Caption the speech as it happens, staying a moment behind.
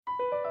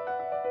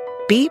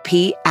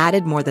BP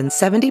added more than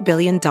 $70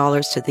 billion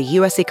to the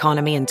U.S.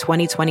 economy in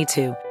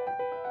 2022.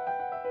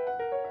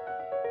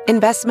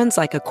 Investments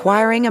like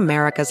acquiring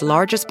America's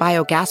largest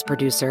biogas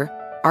producer,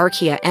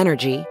 Archaea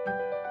Energy,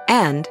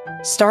 and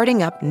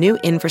starting up new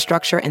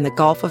infrastructure in the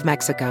Gulf of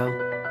Mexico.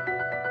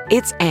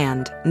 It's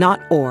and,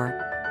 not or.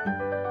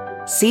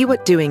 See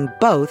what doing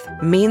both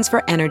means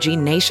for energy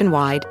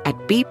nationwide at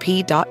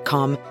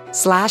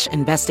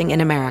bp.com/investing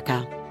in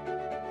America.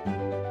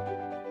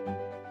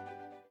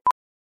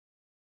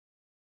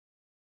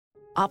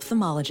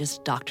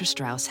 Ophthalmologist Dr.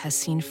 Strauss has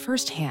seen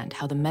firsthand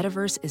how the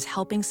metaverse is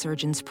helping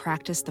surgeons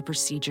practice the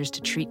procedures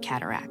to treat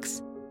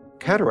cataracts.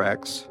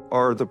 Cataracts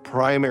are the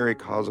primary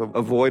cause of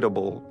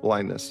avoidable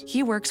blindness.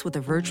 He works with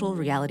a virtual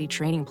reality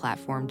training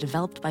platform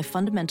developed by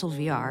Fundamental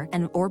VR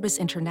and Orbis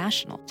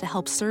International to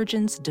help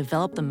surgeons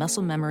develop the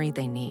muscle memory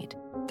they need.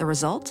 The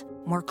result?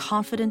 More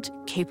confident,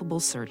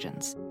 capable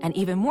surgeons. And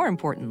even more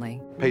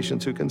importantly,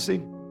 Patients who can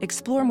see.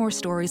 explore more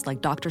stories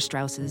like Dr.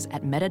 Strauss's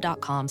at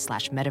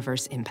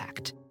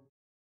meta.com/metaverseimpact.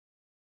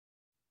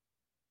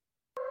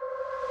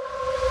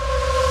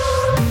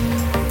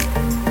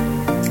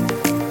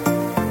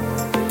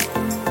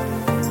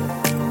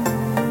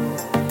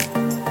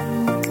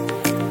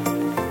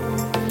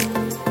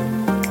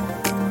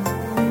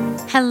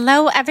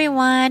 Hello,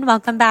 everyone.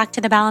 Welcome back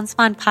to the Balance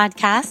Bond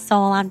podcast,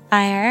 Soul on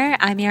Fire.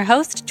 I'm your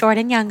host,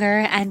 Jordan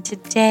Younger, and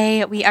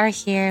today we are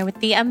here with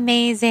the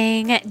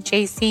amazing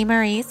Jaci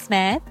Marie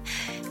Smith.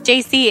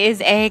 Jaci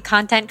is a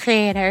content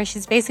creator.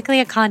 She's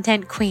basically a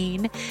content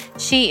queen.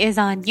 She is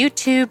on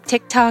YouTube,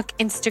 TikTok,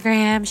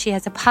 Instagram. She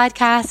has a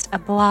podcast, a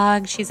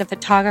blog. She's a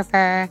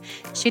photographer.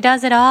 She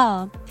does it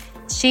all.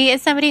 She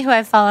is somebody who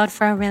I've followed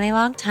for a really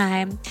long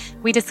time.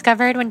 We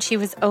discovered when she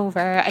was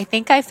over. I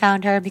think I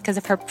found her because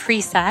of her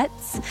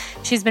presets.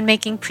 She's been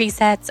making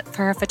presets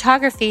for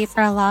photography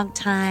for a long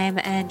time,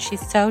 and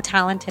she's so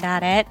talented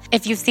at it.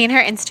 If you've seen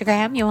her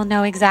Instagram, you will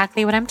know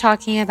exactly what I'm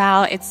talking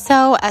about. It's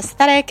so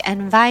aesthetic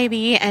and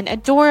vibey and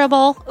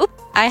adorable. Oop,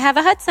 I have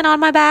a Hudson on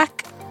my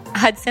back.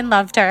 Hudson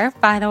loved her,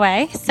 by the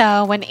way.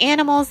 So when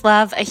animals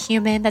love a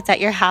human that's at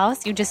your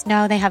house, you just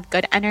know they have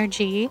good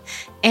energy.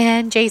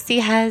 And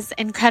Jaci has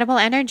incredible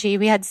energy.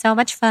 We had so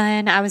much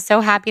fun. I was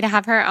so happy to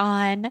have her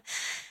on.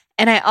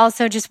 And I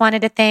also just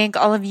wanted to thank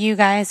all of you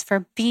guys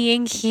for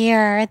being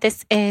here.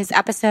 This is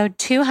episode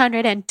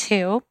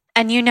 202.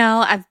 And you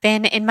know, I've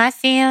been in my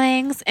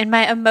feelings and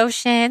my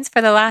emotions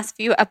for the last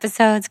few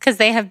episodes because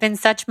they have been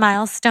such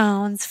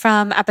milestones,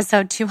 from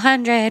episode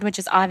 200, which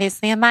is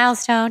obviously a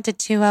milestone, to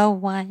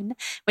 201,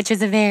 which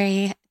is a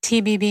very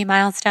TBB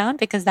milestone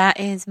because that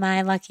is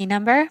my lucky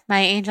number, my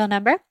angel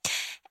number,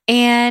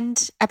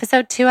 and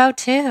episode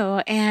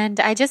 202. And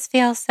I just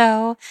feel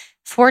so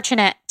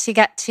fortunate to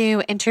get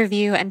to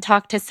interview and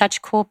talk to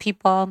such cool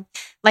people.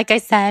 Like I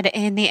said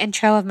in the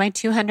intro of my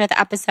 200th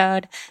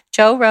episode,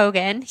 Joe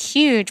Rogan,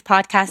 huge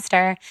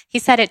podcaster, he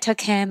said it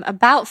took him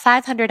about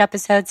 500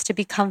 episodes to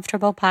be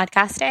comfortable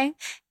podcasting.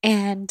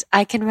 And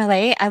I can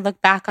relate. I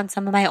look back on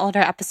some of my older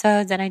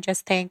episodes and I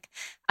just think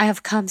I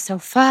have come so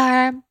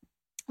far.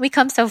 We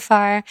come so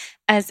far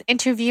as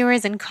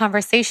interviewers and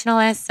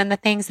conversationalists and the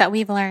things that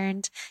we've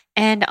learned.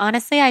 And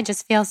honestly, I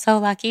just feel so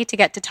lucky to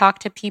get to talk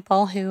to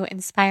people who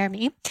inspire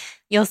me.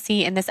 You'll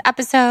see in this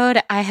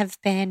episode, I have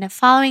been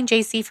following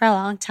Jaci for a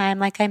long time,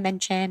 like I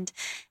mentioned.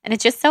 And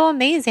it's just so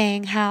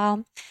amazing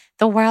how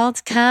the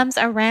world comes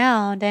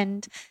around,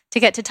 and to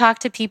get to talk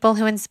to people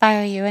who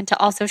inspire you and to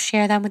also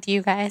share them with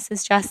you guys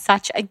is just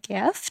such a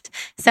gift.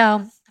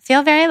 So I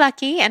feel very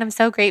lucky, and I'm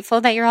so grateful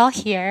that you're all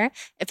here.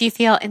 If you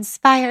feel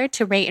inspired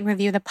to rate and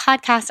review the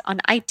podcast on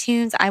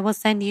iTunes, I will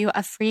send you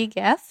a free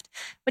gift,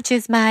 which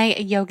is my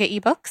yoga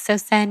ebook. So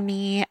send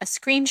me a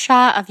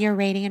screenshot of your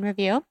rating and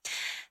review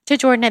to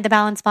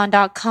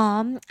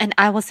jordan@thebalancebond.com, and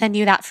I will send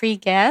you that free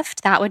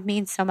gift. That would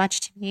mean so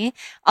much to me.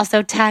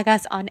 Also, tag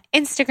us on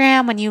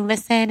Instagram when you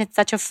listen. It's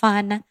such a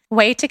fun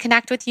way to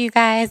connect with you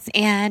guys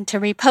and to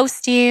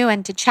repost you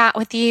and to chat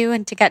with you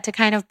and to get to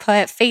kind of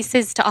put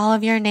faces to all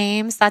of your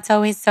names. That's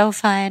always so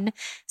fun.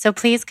 So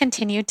please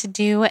continue to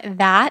do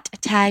that.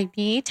 Tag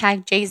me,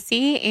 tag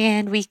Jaci,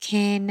 and we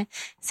can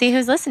see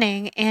who's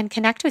listening and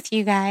connect with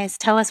you guys.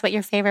 Tell us what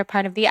your favorite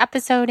part of the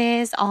episode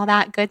is, all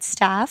that good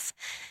stuff.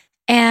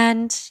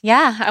 And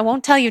yeah, I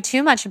won't tell you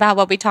too much about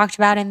what we talked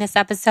about in this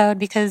episode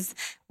because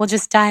we'll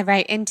just dive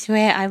right into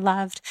it. I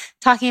loved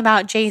talking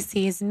about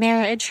Jaci's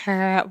marriage,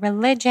 her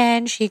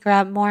religion. She grew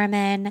up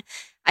Mormon.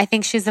 I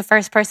think she's the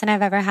first person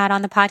I've ever had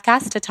on the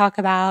podcast to talk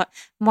about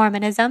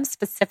Mormonism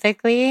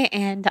specifically.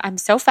 And I'm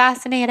so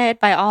fascinated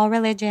by all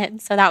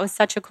religions. So that was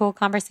such a cool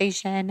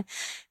conversation.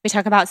 We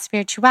talk about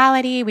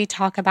spirituality. We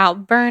talk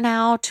about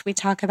burnout. We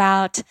talk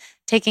about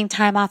taking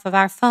time off of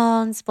our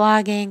phones,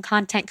 blogging,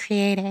 content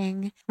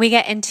creating. We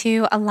get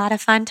into a lot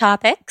of fun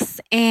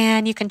topics,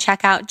 and you can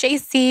check out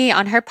Jaci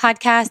on her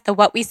podcast, the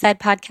What We Said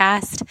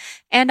podcast,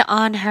 and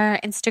on her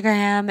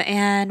Instagram,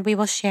 and we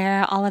will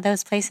share all of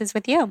those places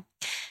with you.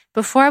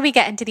 Before we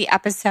get into the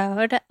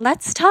episode,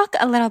 let's talk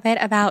a little bit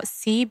about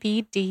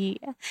CBD.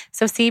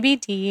 So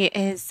CBD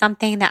is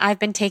something that I've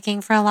been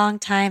taking for a long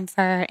time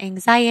for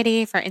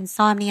anxiety, for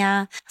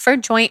insomnia, for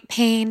joint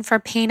pain, for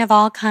pain of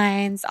all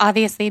kinds,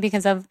 obviously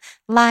because of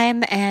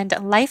Lyme and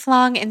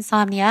lifelong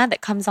insomnia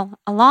that comes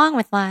along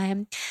with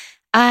Lyme.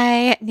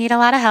 I need a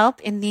lot of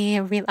help in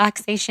the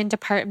relaxation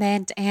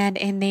department and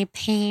in the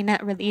pain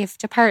relief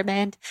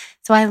department.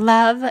 So I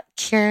love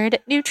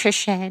Cured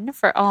Nutrition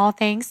for all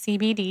things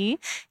CBD.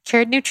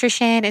 Cured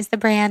Nutrition is the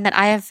brand that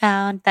I have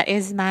found that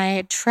is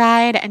my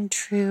tried and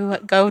true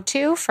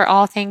go-to for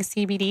all things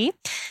CBD.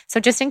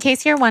 So just in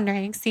case you're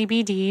wondering,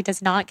 CBD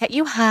does not get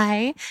you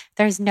high.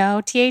 There's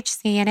no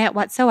THC in it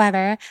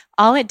whatsoever.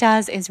 All it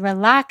does is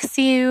relax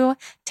you,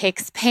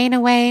 takes pain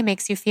away,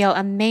 makes you feel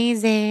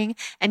amazing,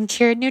 and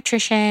Cured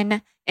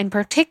Nutrition in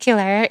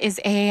particular is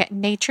a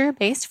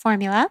nature-based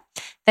formula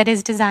that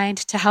is designed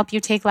to help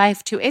you take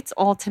life to its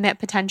ultimate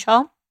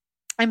potential.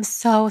 I'm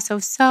so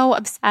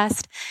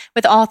obsessed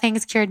with all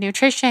things Cured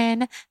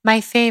Nutrition. My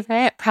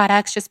favorite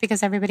products, just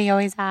because everybody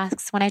always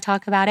asks when I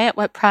talk about it,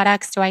 what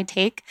products do I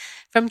take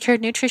from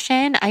Cured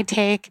Nutrition? I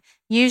take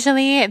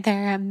usually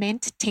their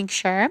mint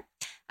tincture.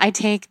 I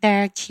take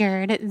their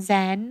Cured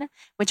Zen,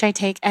 which I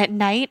take at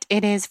night.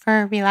 It is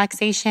for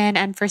relaxation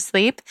and for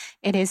sleep.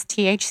 It is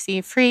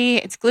THC free,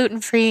 it's gluten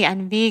free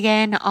and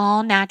vegan,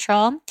 all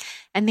natural.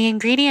 And the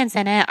ingredients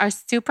in it are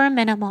super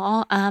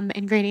minimal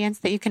ingredients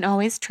that you can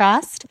always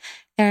trust.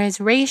 There is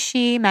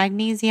reishi,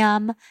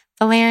 magnesium,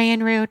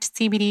 valerian root,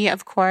 CBD,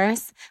 of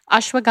course,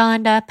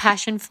 ashwagandha,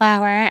 passion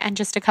flower, and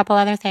just a couple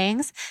other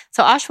things.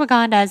 So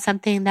ashwagandha is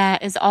something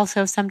that is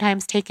also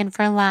sometimes taken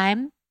for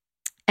Lyme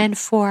and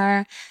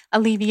for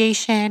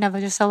alleviation of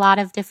just a lot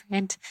of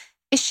different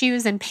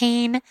issues and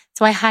pain.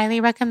 So I highly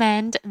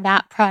recommend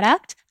that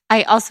product.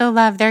 I also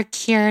love their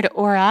Cured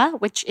Aura,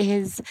 which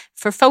is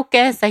for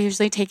focus. I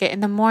usually take it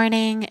in the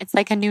morning. It's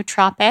like a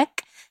nootropic.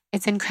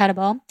 It's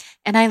incredible.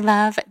 And I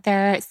love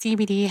their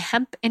CBD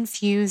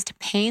hemp-infused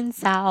pain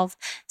salve.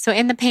 So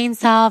in the pain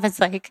salve, it's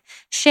like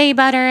shea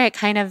butter. It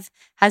kind of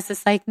has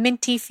this like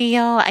minty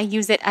feel. I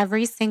use it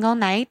every single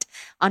night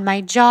on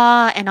my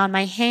jaw and on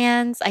my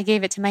hands. I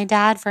gave it to my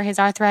dad for his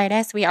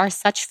arthritis. We are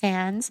such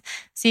fans.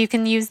 So you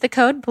can use the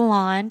code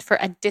BLONDE for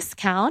a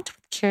discount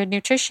with Cured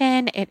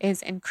Nutrition. It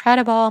is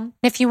incredible.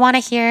 If you want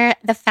to hear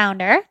the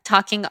founder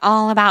talking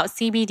all about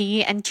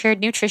CBD and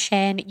Cured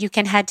Nutrition, you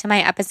can head to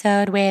my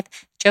episode with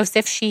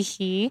Joseph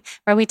Sheehy,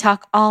 where we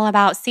talk all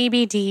about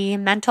CBD,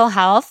 mental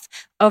health,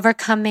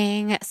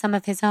 overcoming some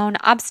of his own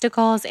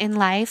obstacles in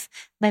life,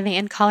 living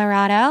in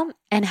Colorado,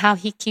 and how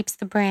he keeps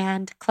the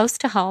brand close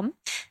to home.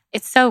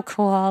 It's so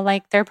cool.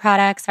 Like their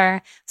products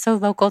are so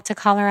local to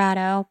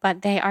Colorado,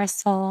 but they are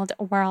sold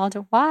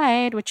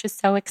worldwide, which is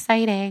so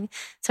exciting.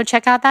 So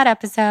check out that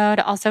episode.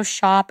 Also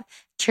shop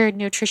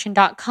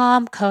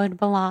curednutrition.com, code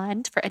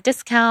BLONDE for a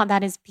discount.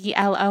 That is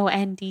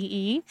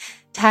BLONDE.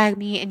 Tag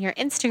me in your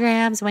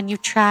Instagrams when you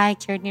try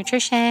Cured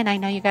Nutrition. I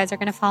know you guys are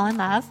going to fall in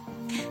love.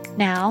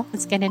 Now,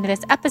 let's get into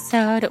this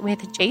episode with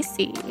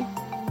Jaci.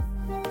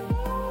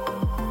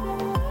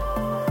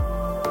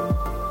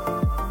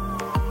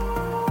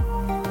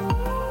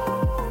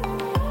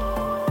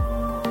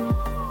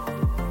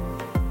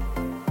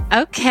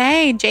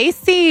 Okay,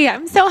 Jaci,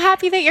 I'm so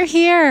happy that you're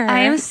here.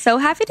 I am so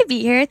happy to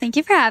be here. Thank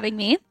you for having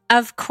me.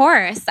 Of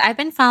course. I've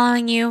been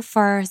following you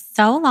for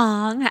so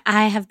long.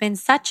 I have been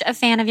such a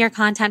fan of your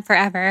content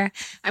forever.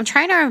 I'm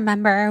trying to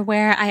remember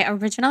where I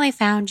originally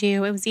found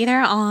you. It was either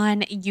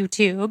on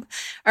YouTube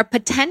or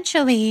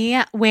potentially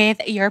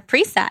with your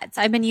presets.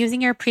 I've been using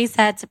your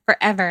presets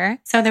forever.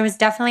 So there was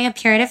definitely a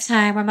period of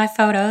time where my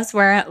photos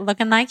were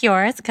looking like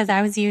yours because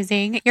I was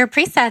using your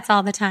presets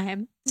all the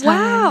time.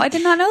 Wow, I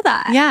did not know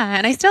that. Yeah,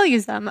 and I still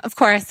use them, of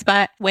course,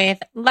 but with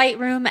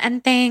Lightroom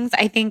and things,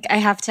 I think I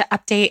have to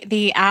update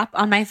the app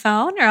on my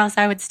phone or else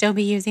I would still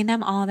be using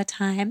them all the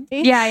time.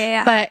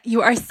 Yeah. But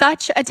you are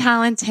such a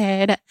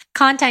talented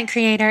content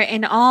creator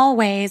in all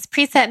ways,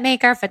 preset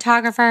maker,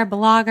 photographer,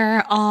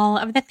 blogger, all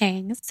of the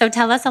things. So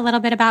tell us a little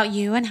bit about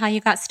you and how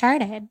you got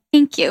started.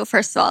 Thank you.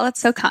 First of all,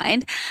 that's so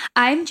kind.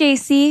 I'm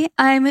Jaci.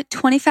 I'm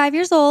 25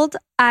 years old.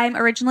 I'm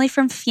originally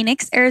from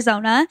Phoenix,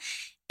 Arizona.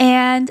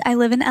 And I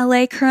live in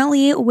LA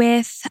currently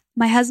with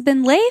my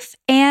husband, Leif,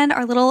 and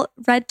our little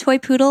red toy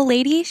poodle,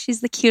 Lady.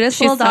 She's the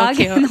cutest little dog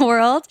in the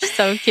world.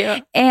 So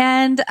cute.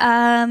 And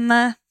I'm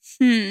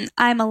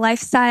a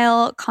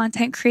lifestyle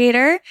content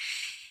creator.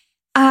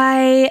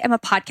 I am a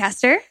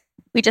podcaster.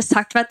 We just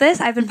talked about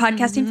this. I've been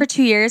podcasting for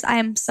 2 years. I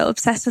am so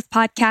obsessed with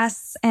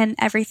podcasts and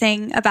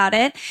everything about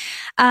it.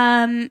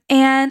 And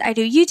I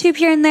do YouTube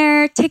here and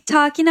there,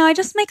 TikTok. I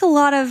just make a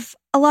lot of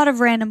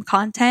random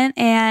content,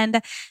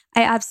 and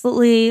I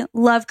absolutely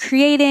love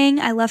creating.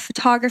 I love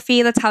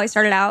photography. That's how I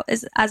started out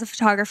as a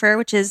photographer,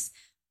 which is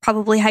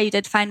probably how you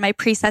did find my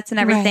presets and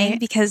everything,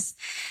 because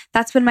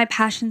that's been my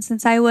passion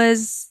since I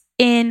was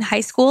in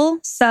high school.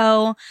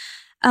 So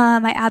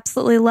I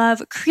absolutely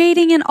love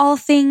creating in all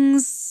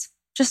things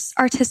just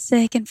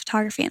artistic and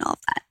photography and all of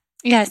that.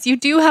 Yes, you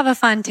do have a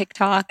fun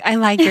TikTok. I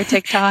like your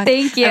TikTok.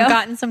 Thank you. I've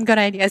gotten some good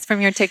ideas from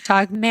your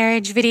TikTok,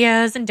 marriage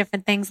videos and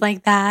different things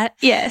like that.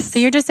 Yes. So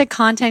you're just a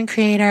content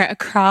creator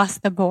across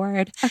the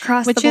board.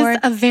 Which is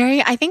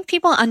I think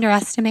people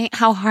underestimate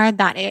how hard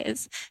that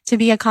is to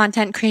be a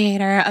content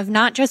creator of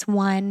not just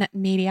one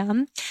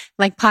medium,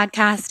 like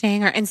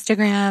podcasting or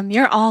Instagram.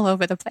 You're all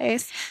over the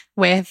place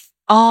with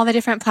all the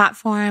different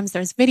platforms.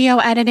 There's video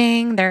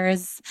editing.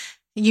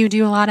 You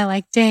do a lot of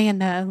like day in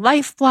the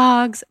life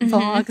vlogs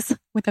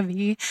with a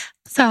V.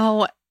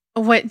 So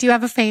do you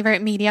have a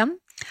favorite medium?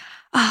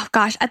 Oh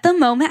gosh, at the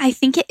moment, I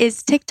think it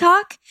is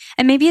TikTok.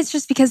 And maybe it's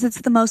just because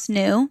it's the most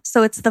new.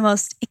 So it's the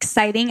most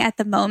exciting at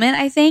the moment,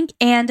 I think.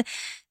 And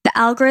the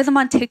algorithm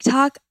on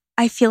TikTok,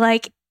 I feel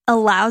like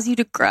allows you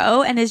to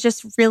grow and is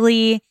just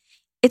really,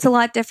 it's a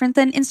lot different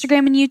than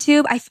Instagram and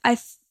YouTube. I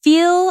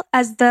feel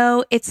as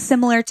though it's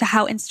similar to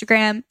how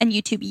Instagram and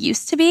YouTube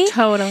used to be.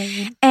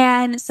 Totally.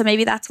 And so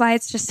maybe that's why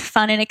it's just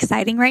fun and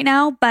exciting right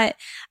now. But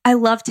I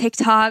love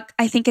TikTok.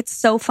 I think it's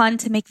so fun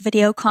to make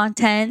video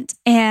content.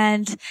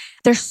 And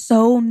there's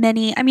so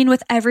many, I mean,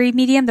 with every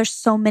medium, there's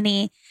so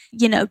many,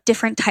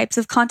 different types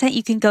of content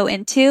you can go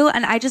into.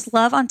 And I just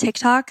love on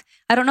TikTok.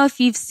 I don't know if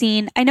you've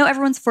seen, I know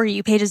everyone's For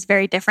You page is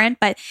very different,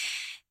 but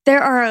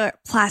there are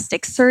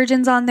plastic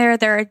surgeons on there.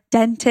 There are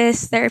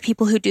dentists. There are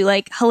people who do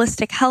like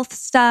holistic health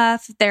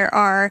stuff. There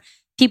are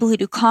people who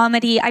do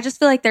comedy. I just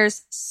feel like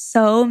there's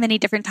so many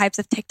different types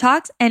of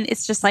TikToks and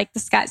it's just like the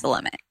sky's the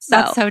limit. So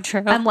that's so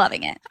true. I'm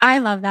loving it. I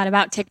love that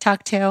about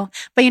TikTok too.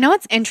 But you know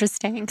what's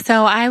interesting?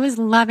 So I was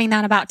loving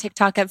that about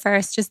TikTok at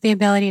first, just the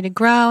ability to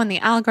grow and the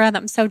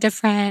algorithm so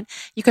different.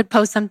 You could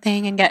post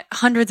something and get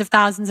hundreds of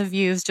thousands of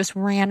views just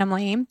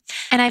randomly.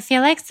 And I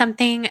feel like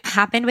something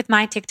happened with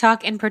my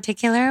TikTok in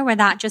particular where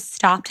that just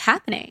stopped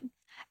happening.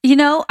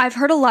 I've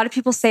heard a lot of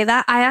people say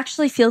that. I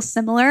actually feel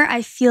similar.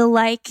 I feel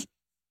like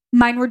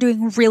mine were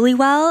doing really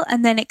well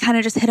and then it kind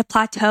of just hit a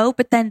plateau.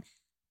 But then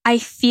I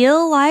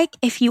feel like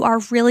if you are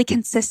really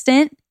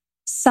consistent,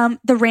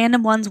 the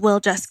random ones will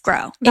just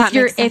grow.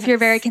 If you're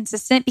very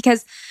consistent,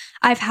 because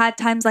I've had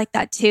times like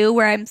that too,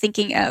 where I'm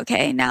thinking,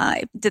 okay, now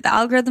did the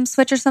algorithm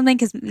switch or something?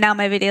 Because now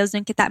my videos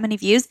don't get that many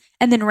views.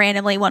 And then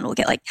randomly one will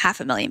get like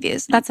 500,000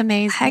 views. That's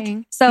amazing.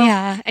 Heck. So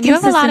yeah. And you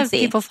have a lot of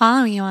people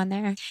following you on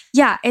there.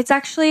 Yeah, it's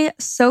actually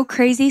so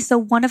crazy. So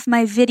one of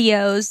my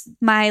videos,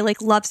 my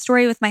like love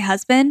story with my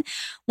husband,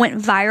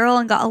 went viral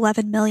and got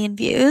 11 million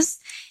views.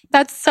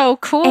 That's so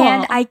cool.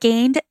 And I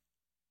gained,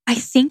 I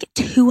think,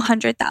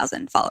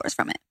 200,000 followers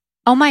from it.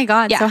 Oh my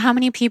God. Yeah. So how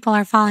many people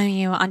are following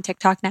you on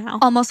TikTok now?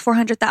 Almost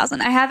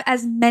 400,000. I have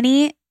as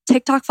many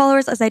TikTok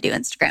followers as I do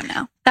Instagram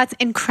now. That's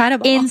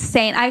incredible.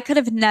 Insane. I could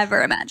have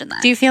never imagined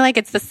that. Do you feel like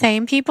it's the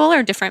same people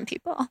or different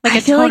people? Like I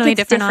feel totally like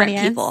it's different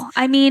audience? People.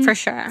 I mean, for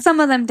sure. Some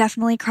of them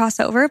definitely cross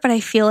over, but I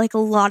feel like a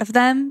lot of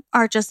them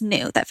are just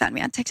new that found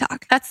me on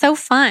TikTok. That's so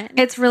fun.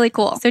 It's really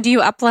cool. So do you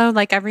upload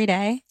like every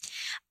day?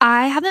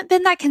 I haven't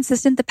been that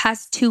consistent the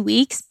past 2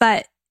 weeks,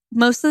 but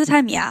most of the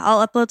time, yeah,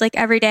 I'll upload like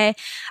every day.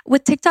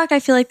 With TikTok,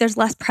 I feel like there's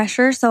less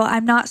pressure. So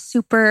I'm not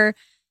super,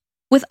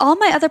 with all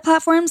my other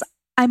platforms,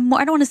 I don't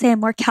want to say I'm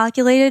more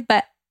calculated,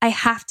 but I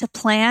have to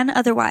plan.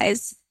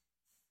 Otherwise,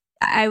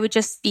 I would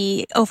just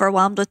be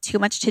overwhelmed with too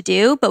much to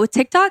do. But with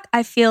TikTok,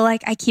 I feel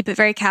like I keep it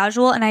very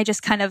casual and I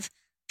just kind of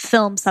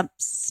film some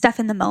stuff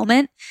in the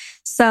moment.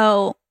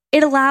 So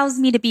it allows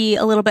me to be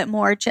a little bit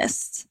more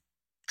just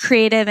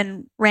creative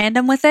and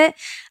random with it.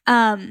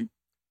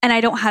 And I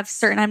don't have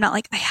I'm not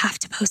like, I have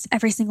to post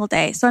every single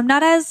day. So I'm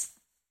not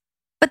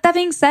but that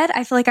being said,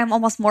 I feel like I'm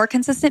almost more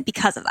consistent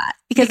because of that.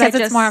 Because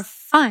it's more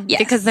fun. Yes.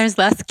 Because there's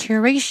less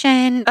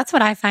curation. That's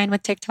what I find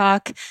with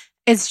TikTok.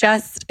 It's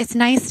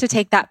nice to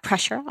take that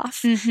pressure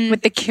off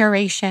with the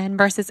curation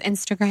versus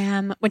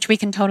Instagram, which we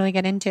can totally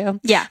get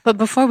into. Yeah. But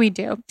before we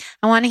do,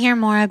 I want to hear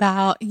more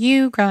about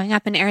you growing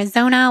up in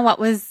Arizona. What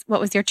was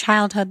your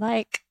childhood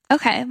like?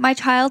 Okay, my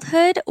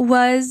childhood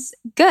was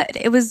good.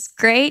 It was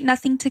great.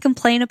 Nothing to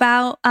complain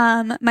about.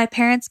 My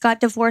parents got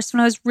divorced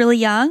when I was really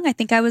young. I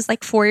think I was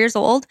like 4 years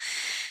old.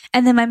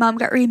 And then my mom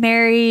got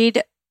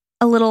remarried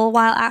a little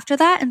while after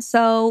that. And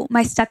so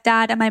my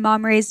stepdad and my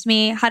mom raised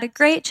me, had a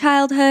great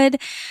childhood.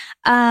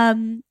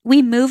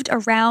 We moved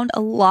around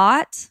a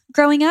lot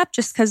growing up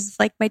just because of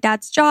like my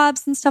dad's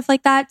jobs and stuff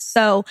like that.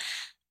 So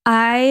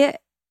I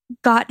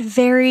got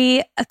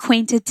very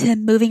acquainted to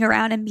moving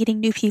around and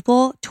meeting new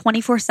people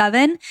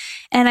 24/7.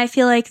 And I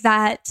feel like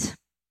that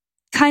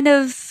kind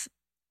of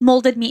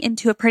molded me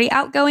into a pretty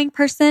outgoing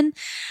person.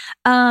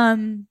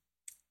 And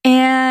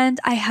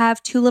I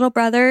have 2 little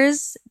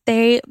brothers.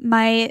 The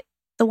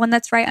one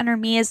that's right under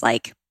me is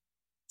like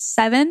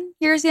 7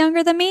 years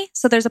younger than me.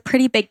 So there's a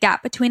pretty big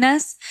gap between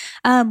us.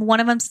 One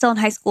of them's still in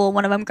high school.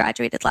 One of them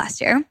graduated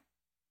last year.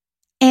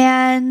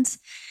 And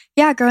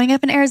yeah, growing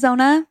up in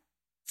Arizona,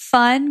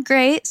 fun,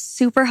 great,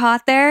 super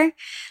hot there.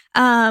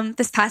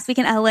 This past week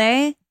in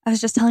LA, I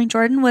was just telling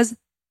Jordan, was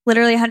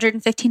literally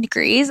 115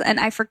 degrees and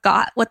I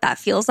forgot what that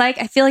feels like.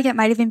 I feel like it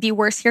might even be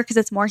worse here because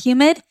it's more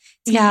humid.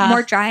 It's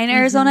more dry in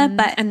Arizona,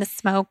 but and the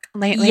smoke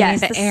lately,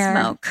 yes, the the air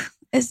smoke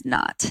is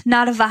not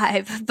a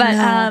vibe.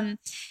 But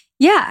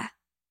Yeah.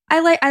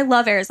 I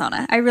love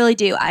Arizona. I really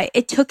do.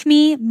 It took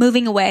me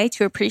moving away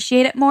to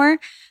appreciate it more.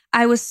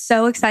 I was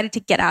so excited to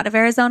get out of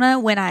Arizona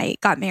when I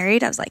got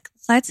married. I was like,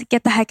 let's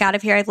get the heck out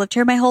of here. I've lived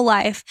here my whole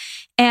life.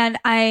 And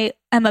I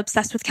am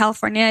obsessed with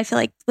California. I feel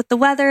like with the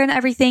weather and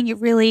everything, you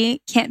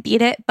really can't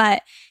beat it.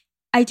 But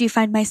I do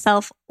find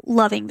myself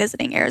loving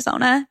visiting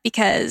Arizona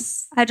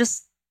because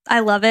I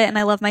love it. And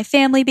I love my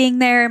family being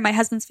there. My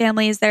husband's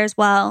family is there as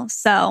well.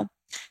 So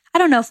I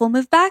don't know if we'll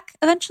move back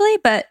eventually,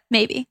 but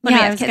maybe when we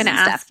have kids and stuff.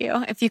 I was going to ask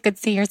you if you could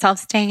see yourself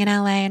staying in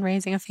LA and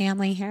raising a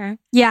family here.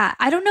 Yeah.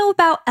 I don't know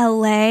about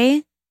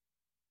LA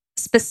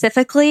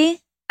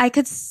specifically.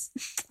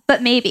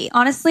 But maybe.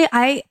 Honestly,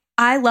 I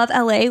love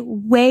LA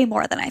way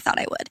more than I thought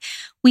I would.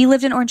 We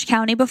lived in Orange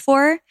County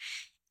before,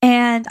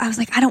 and I was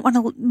like, I don't want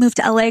to move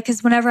to LA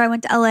because whenever I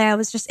went to LA, I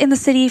was just in the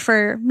city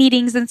for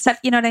meetings and stuff.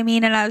 You know what I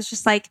mean? And I was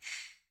just like,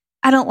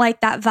 I don't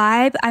like that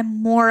vibe.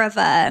 I'm more of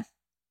I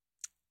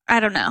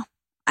don't know.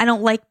 I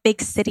don't like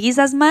big cities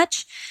as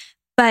much,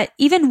 but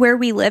even where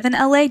we live in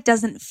LA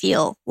doesn't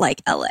feel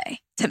like LA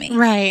to me.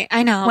 Right.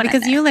 I know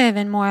because you live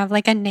in more of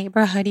like a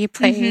neighborhoody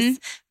place,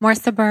 more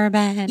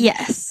suburban.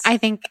 Yes. I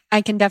think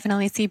I can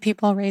definitely see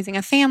people raising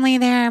a family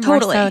there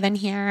more so than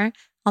here.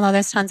 Although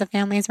there's tons of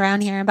families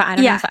around here, but I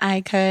don't know if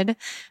I could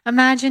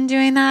imagine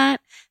doing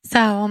that.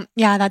 So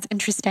yeah, that's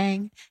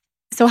interesting.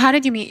 So how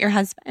did you meet your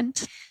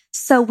husband?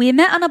 So we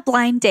met on a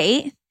blind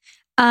date.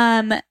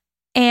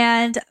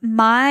 And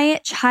my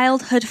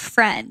childhood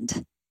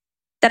friend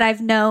that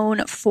I've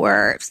known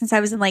since I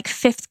was in like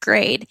 5th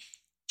grade,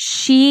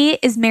 she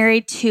is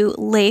married to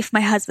Leif,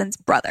 my husband's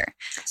brother.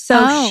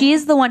 So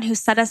she's the one who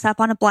set us up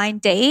on a blind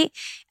date.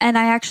 And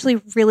I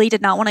actually really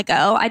did not want to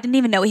go. I didn't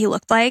even know what he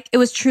looked like. It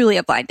was truly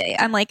a blind date.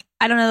 I'm like,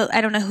 I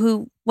don't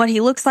know what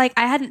he looks like.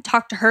 I hadn't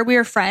talked to her. We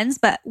were friends,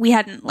 but we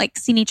hadn't like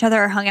seen each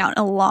other or hung out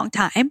in a long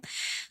time.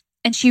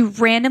 And she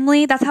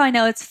randomly, that's how I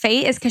know it's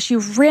fate, is because she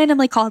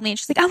randomly called me and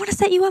she's like, I want to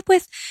set you up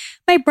with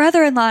my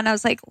brother-in-law. And I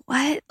was like,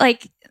 what?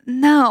 Like,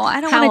 no,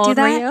 I don't want to do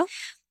that. How old were you?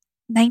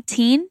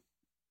 19,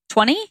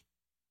 20?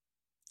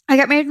 I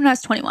got married when I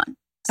was 21.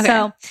 Okay.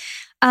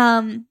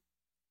 So,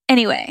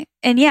 anyway,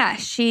 and yeah,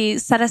 she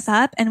set us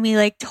up and we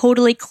like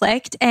totally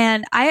clicked.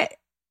 And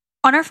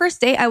on our first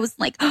date, I was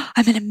like,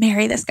 I'm going to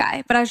marry this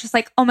guy. But I was just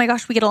like, oh my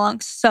gosh, we get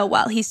along so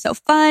well. He's so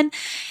fun.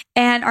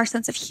 And our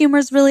sense of humor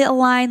is really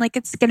aligned. Like,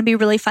 it's going to be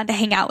really fun to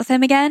hang out with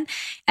him again.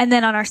 And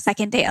then on our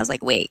second date, I was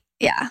like, wait,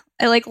 yeah,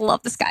 I like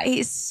love this guy.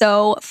 He's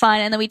so fun.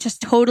 And then we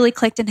just totally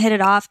clicked and hit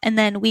it off. And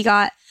then we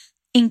got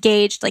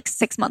engaged like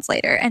 6 months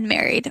later and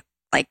married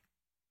like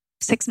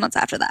 6 months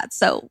after that.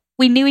 So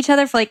we knew each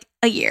other for like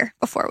a year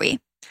before we.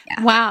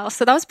 Yeah. Wow.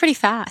 So that was pretty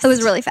fast. It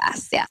was really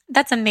fast. Yeah.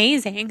 That's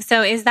amazing.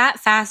 So is that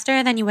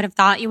faster than you would have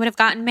thought you would have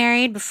gotten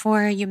married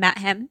before you met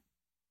him?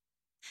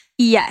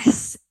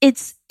 Yes.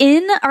 It's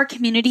in our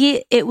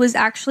community. It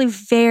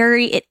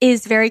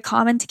is very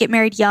common to get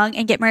married young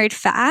and get married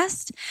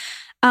fast.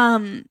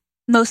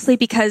 Mostly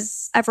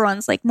because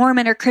everyone's like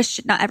Mormon or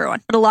Christian. Not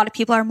everyone, but a lot of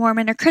people are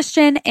Mormon or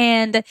Christian.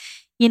 And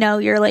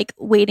you're like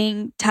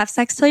waiting to have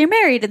sex till you're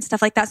married and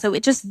stuff like that. So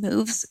it just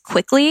moves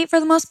quickly for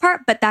the most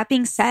part. But that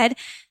being said,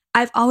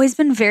 I've always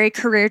been very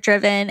career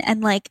driven and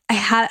like I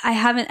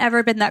haven't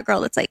ever been that girl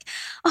that's like,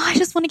 oh, I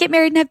just want to get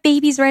married and have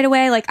babies right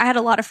away. Like I had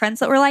a lot of friends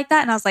that were like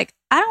that. And I was like,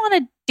 I don't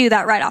want to do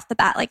that right off the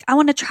bat. Like I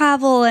want to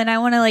travel and I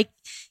want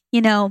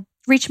to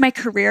reach my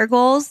career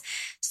goals.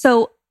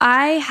 So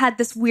I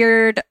had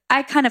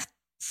I kind of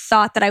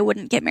thought that I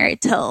wouldn't get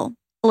married till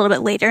a little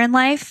bit later in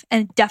life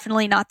and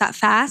definitely not that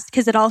fast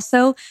because it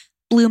also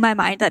blew my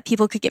mind that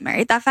people could get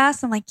married that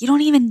fast. I'm like, you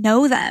don't even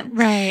know them.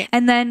 Right.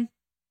 And then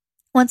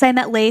once I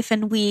met Leif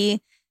and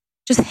we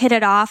just hit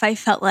it off, I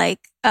felt like,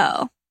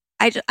 oh,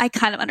 I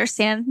kind of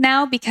understand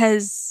now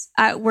because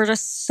we're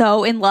just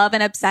so in love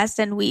and obsessed.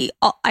 And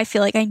I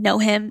feel like I know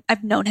him.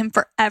 I've known him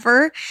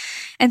forever.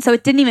 And so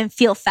it didn't even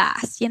feel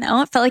fast, It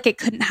felt like it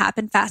couldn't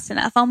happen fast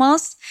enough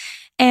almost.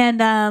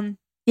 And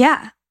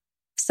yeah,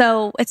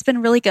 so it's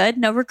been really good.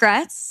 No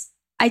regrets.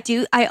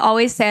 I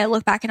always say I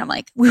look back and I'm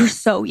like, we were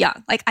so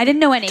young. Like I didn't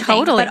know anything.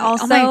 Totally. But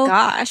also, oh my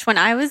gosh. When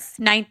I was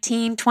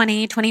 19,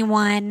 20,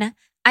 21,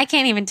 I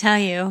can't even tell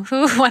you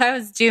what I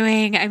was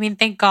doing. I mean,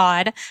 thank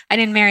God I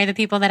didn't marry the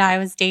people that I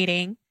was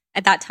dating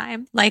at that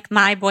time, like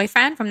my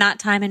boyfriend from that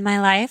time in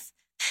my life.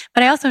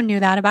 But I also knew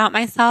that about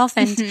myself.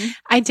 And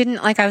I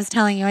didn't, like I was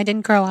telling you, I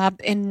didn't grow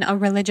up in a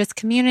religious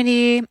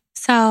community.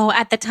 So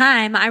at the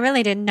time, I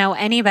really didn't know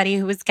anybody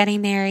who was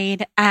getting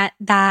married at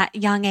that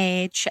young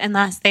age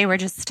unless they were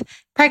just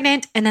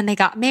pregnant and then they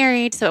got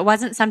married. So it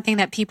wasn't something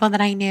that people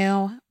that I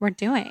knew were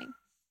doing.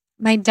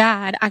 My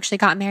dad actually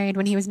got married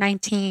when he was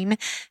 19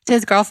 to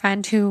his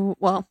girlfriend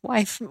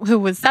wife who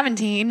was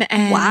 17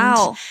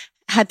 and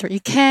had 3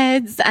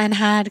 kids and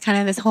had kind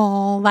of this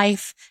whole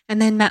life,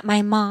 and then met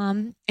my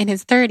mom in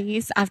his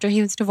 30s after he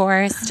was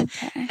divorced.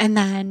 Okay. And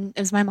then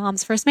it was my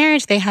mom's first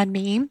marriage. They had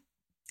me.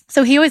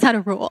 So he always had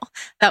a rule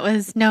that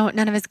was none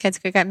of his kids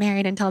could get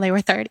married until they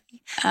were 30.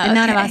 And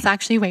none of us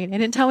actually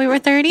waited until we were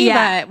 30,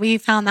 but we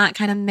found that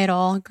kind of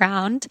middle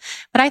ground.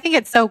 But I think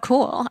it's so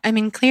cool. I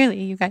mean,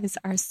 clearly you guys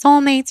are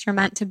soulmates. You're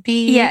meant to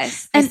be.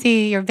 Yes. I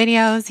see your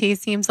videos. He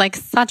seems like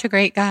such a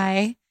great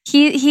guy.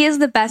 He is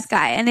the best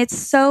guy. And it's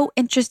so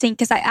interesting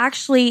because I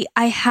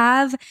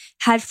have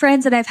had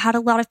friends and I've had a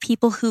lot of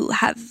people who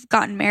have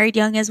gotten married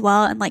young as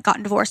well and like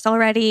gotten divorced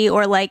already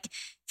or like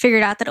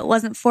figured out that it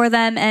wasn't for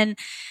them. And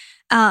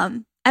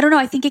I don't know.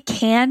 I think it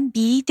can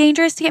be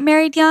dangerous to get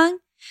married young.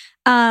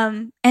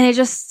 And it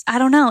just, I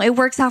don't know. It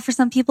works out for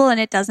some people and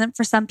it doesn't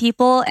for some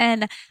people.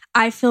 And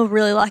I feel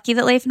really lucky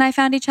that Leif and I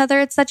found each other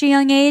at such a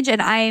young age.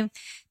 And I'm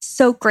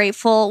so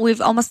grateful.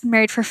 We've almost been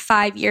married for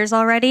 5 years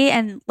already.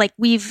 And like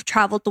we've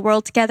traveled the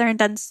world together and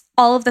done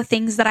all of the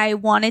things that I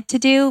wanted to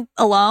do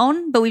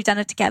alone, but we've done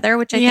it together,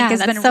 which I think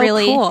has been so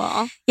really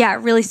cool. Yeah,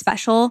 really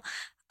special.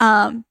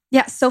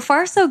 So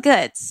far so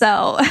good.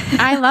 So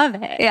I love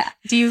it. Yeah.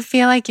 Do you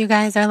feel like you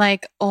guys are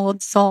like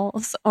old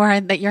souls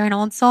or that you're an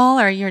old soul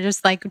or you're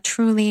just like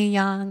truly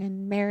young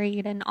and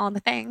married and all the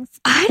things?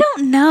 I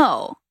don't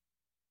know.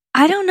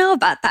 I don't know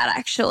about that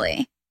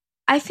actually.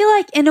 I feel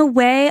like in a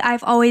way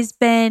I've always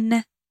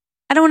been,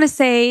 I don't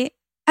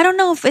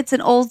know if it's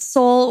an old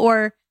soul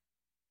or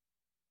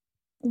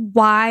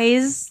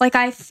wise. Like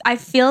I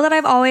feel that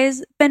I've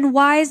always been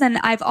wise and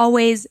I've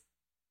always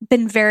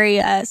been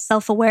very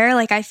self-aware.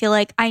 Like I feel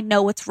like I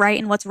know what's right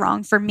and what's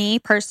wrong for me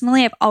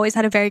personally. I've always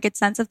had a very good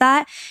sense of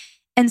that.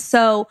 And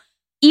so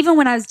even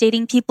when I was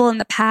dating people in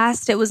the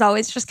past, it was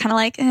always just kind of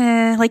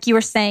like you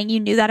were saying, you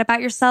knew that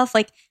about yourself.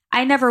 Like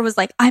I never was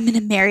like, I'm going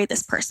to marry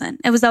this person.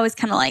 It was always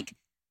kind of like,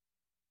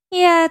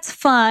 yeah, it's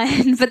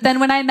fun. But then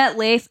when I met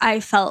Leif, I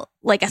felt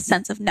like a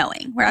sense of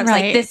knowing where I was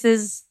like, this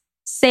is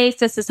safe.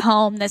 This is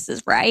home. This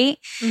is right.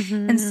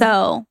 Mm-hmm.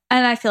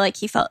 And I feel like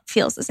he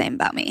feels the same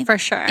about me. For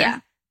sure. Yeah.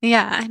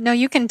 Yeah, no,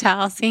 you can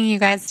tell seeing you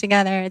guys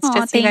together. It's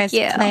just you guys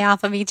play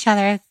off of each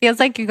other. It feels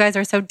like you guys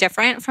are so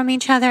different from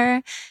each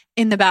other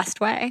in the best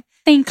way.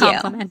 Thank you.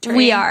 Complimentary.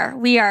 We are.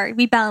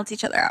 We balance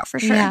each other out for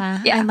sure.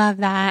 Yeah, I love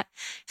that.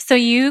 So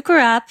you grew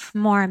up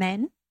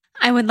Mormon.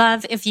 I would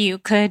love if you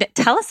could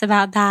tell us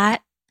about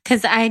that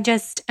because I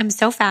just am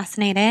so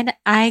fascinated.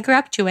 I grew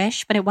up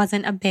Jewish, but it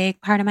wasn't a big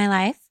part of my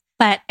life.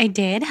 But I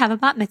did have a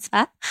bat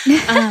mitzvah.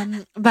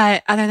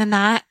 But other than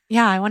that,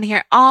 I want to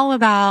hear all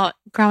about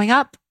growing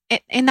up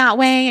in that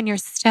way, and you're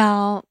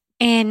still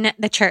in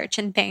the church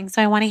and things.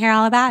 So I want to hear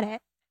all about it.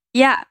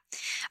 Yeah.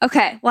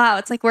 Okay. Wow.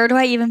 It's like, where do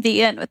I even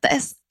begin with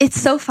this? It's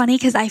so funny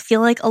because I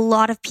feel like a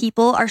lot of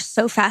people are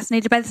so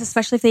fascinated by this,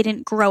 especially if they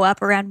didn't grow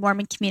up around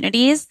Mormon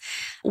communities.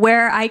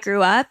 Where I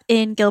grew up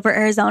in Gilbert,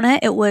 Arizona,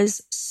 it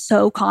was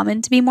so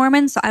common to be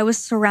Mormon. So I was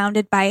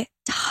surrounded by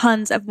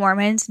tons of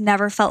Mormons.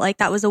 Never felt like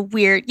that was a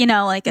weird,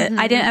 I didn't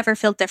ever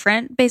feel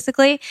different,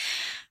 basically,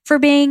 for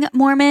being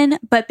Mormon.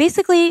 But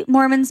basically,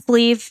 Mormons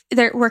believe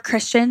that we're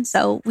Christian.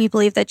 So we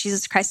believe that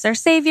Jesus Christ is our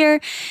savior.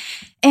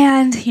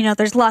 And,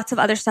 there's lots of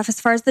other stuff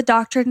as far as the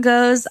doctrine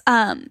goes.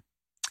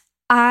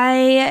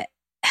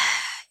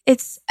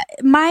 It's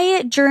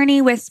my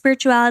journey with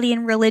spirituality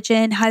and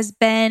religion has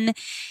been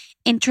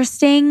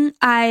interesting.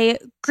 I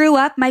grew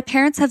up, my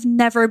parents have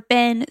never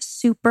been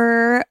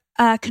super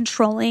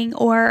controlling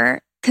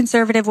or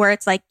conservative where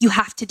it's like, you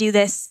have to do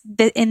this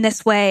in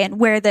this way and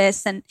wear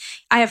this. And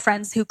I have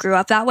friends who grew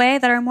up that way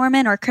that are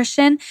Mormon or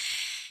Christian.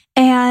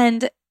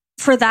 And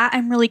for that,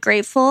 I'm really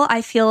grateful.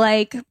 I feel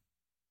like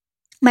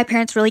my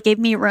parents really gave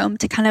me room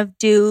to kind of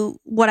do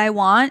what I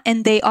want.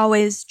 And they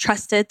always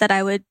trusted that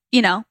I would,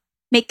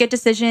 make good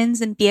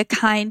decisions and be a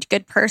kind,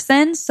 good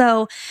person.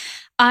 So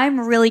I'm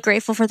really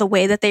grateful for the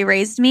way that they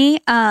raised me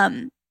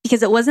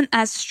because it wasn't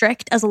as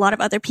strict as a lot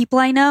of other people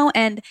I know.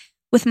 And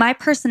with my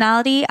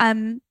personality,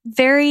 I'm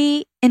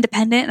very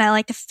independent and I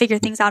like to figure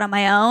things out on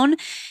my own.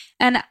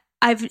 And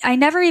I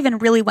never even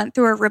really went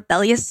through a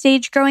rebellious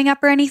stage growing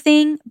up or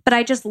anything, but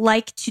I just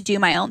like to do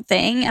my own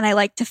thing and I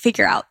like to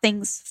figure out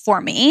things for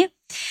me.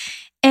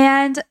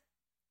 And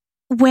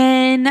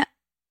when,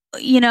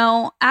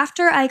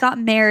 after I got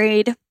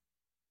married,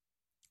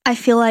 I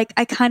feel like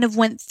I kind of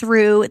went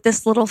through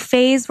this little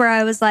phase where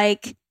I was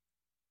like,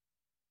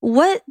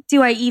 what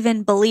do I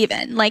even believe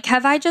in? Like,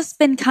 have I just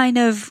been kind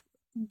of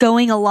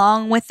going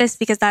along with this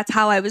because that's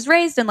how I was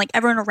raised and like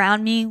everyone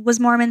around me was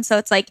Mormon? So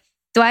it's like,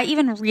 do I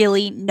even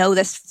really know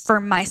this for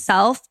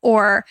myself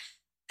or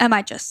am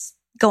I just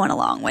going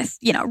along with,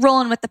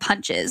 rolling with the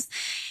punches?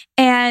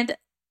 And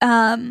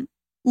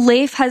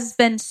Leif has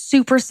been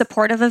super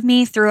supportive of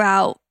me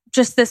throughout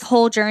just this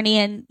whole journey.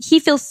 And he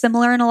feels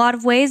similar in a lot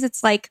of ways.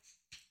 It's like,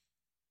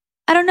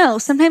 I don't know.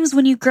 Sometimes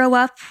when you grow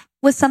up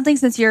with something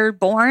since you're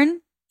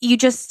born, you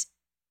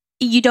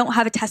don't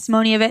have a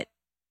testimony of it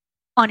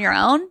on your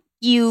own.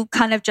 You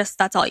kind of just,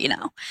 that's all you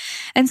know.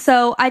 And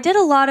so I did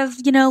a lot of,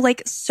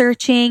 like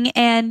searching,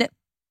 and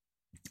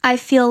I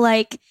feel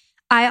like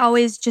I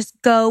always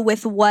just go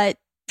with what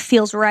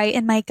feels right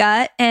in my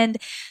gut. And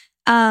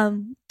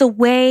the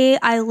way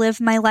I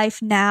live my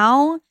life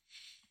now,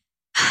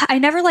 I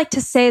never like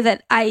to say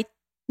that I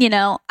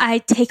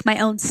I take my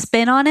own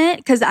spin on it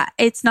because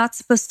it's not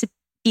supposed to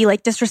be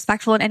like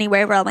disrespectful in any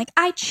way where I'm like,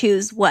 I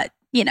choose what,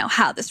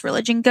 how this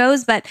religion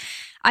goes. But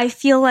I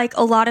feel like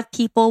a lot of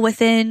people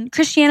within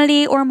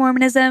Christianity or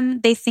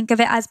Mormonism, they think of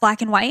it as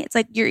black and white. It's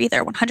like you're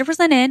either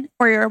 100% in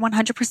or you're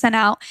 100%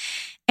 out.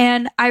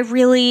 And I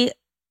really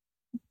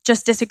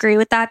just disagree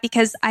with that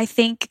because I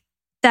think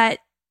that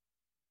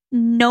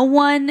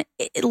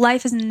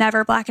life is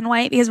never black and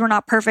white because we're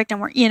not perfect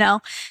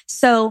and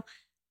so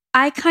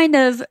I kind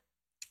of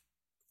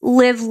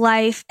live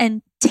life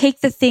and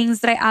take the things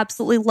that I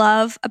absolutely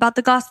love about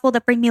the gospel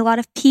that bring me a lot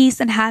of peace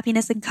and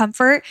happiness and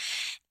comfort.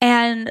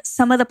 And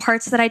some of the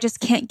parts that I just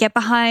can't get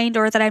behind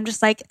or that I'm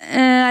just like,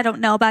 I don't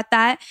know about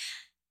that.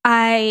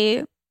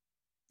 I,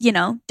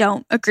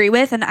 don't agree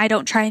with, and I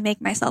don't try and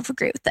make myself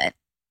agree with it.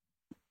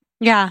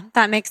 Yeah,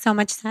 that makes so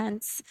much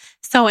sense.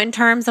 So in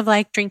terms of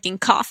like drinking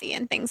coffee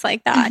and things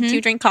like that, do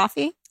you drink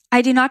coffee?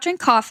 I do not drink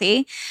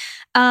coffee.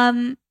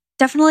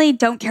 Definitely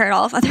don't care at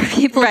all if other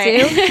people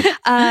do.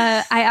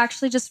 I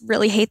actually just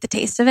really hate the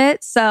taste of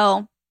it.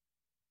 So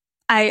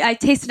I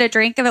tasted a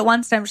drink of it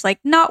once and I'm just like,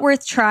 not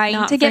worth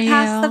trying to get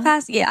past the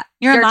past. Yeah.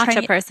 You're a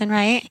matcha person,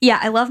 right? Yeah,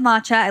 I love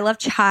matcha. I love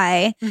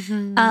chai.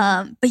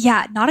 But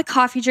yeah, not a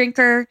coffee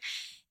drinker.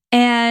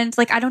 And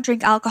like, I don't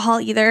drink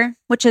alcohol either,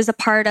 which is a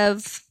part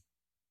of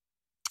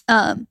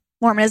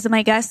Mormonism,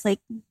 I guess. Like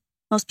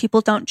most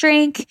people don't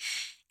drink.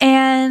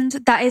 And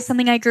that is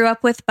something I grew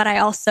up with, but I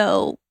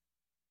also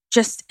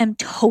just am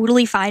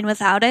totally fine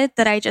without it,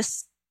 that I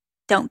just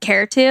don't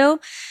care to.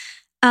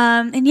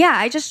 And yeah,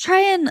 I just try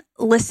and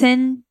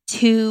listen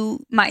to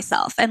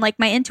myself and like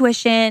my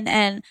intuition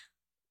and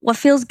what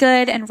feels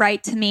good and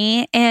right to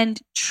me.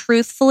 And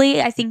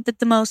truthfully, I think that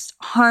the most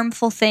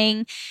harmful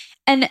thing,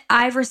 and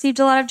I've received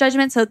a lot of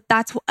judgment, so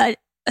that's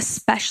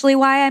especially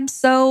why I'm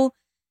so,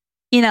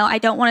 I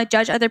don't want to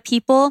judge other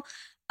people.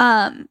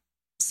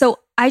 So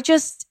I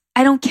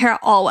don't care at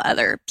all what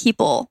other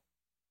people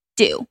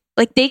do.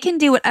 Like they can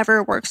do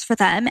whatever works for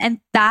them. And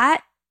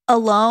that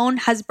alone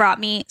has brought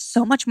me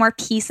so much more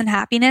peace and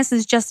happiness,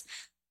 is just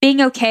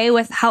being okay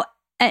with how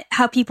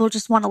people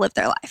just want to live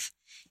their life.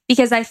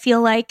 Because I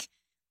feel like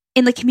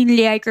in the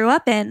community I grew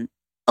up in,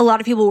 a lot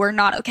of people were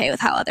not okay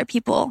with how other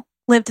people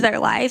lived their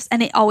lives.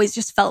 And it always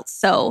just felt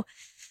so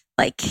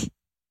like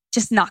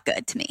just not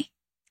good to me.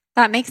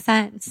 That makes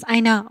sense. I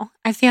know.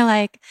 I feel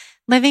like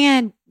living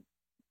a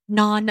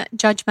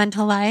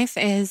non-judgmental life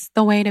is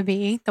the way to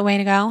be, the way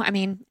to go. I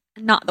mean,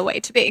 not the way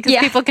to be, because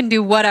people can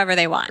do whatever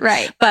they want.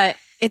 Right. But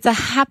it's a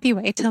happy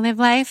way to live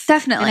life.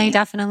 Definitely. And I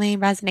definitely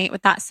resonate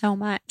with that so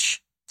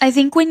much. I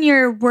think when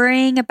you're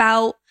worrying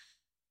about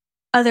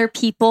other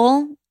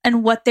people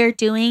and what they're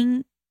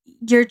doing,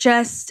 you're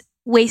just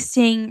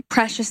wasting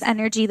precious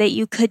energy that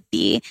you could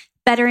be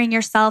bettering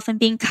yourself and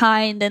being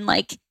kind and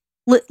like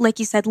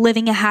you said,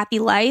 living a happy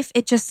life.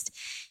 It just,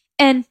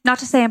 and not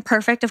to say I'm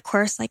perfect, of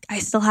course, like I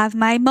still have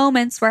my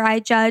moments where I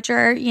judge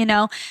or,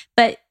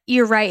 but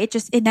you're right.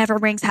 It never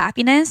brings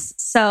happiness.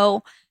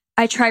 So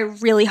I try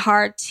really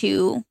hard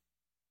to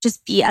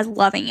just be as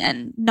loving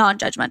and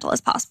non-judgmental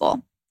as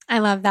possible. I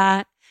love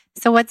that.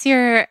 So what's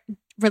your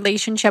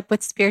relationship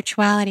with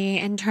spirituality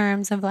in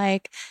terms of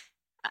like,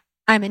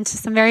 I'm into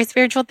some very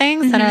spiritual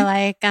things that are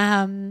like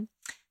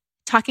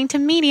talking to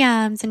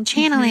mediums and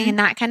channeling and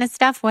that kind of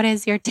stuff. What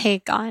is your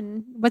take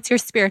on, what's your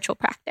spiritual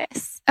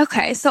practice?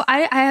 Okay. So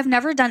I have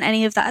never done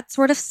any of that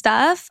sort of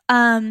stuff.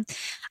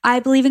 I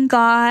believe in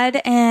God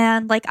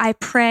and like I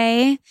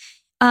pray,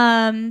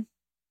 I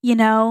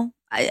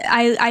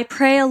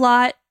pray a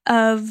lot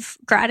of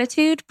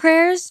gratitude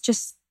prayers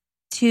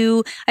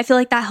I feel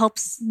like that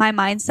helps my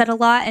mindset a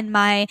lot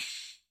and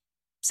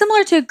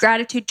similar to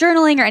gratitude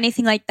journaling or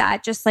anything like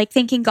that, just like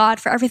thanking God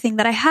for everything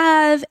that I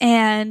have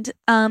and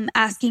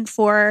asking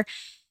for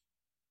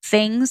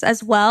things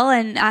as well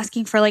and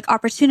asking for like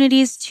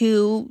opportunities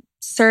to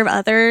serve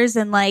others.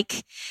 And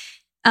like,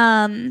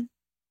 I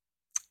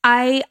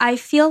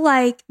feel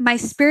like my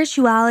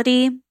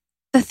spirituality,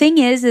 the thing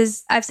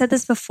is I've said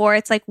this before,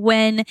 it's like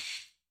when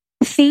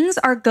things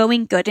are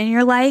going good in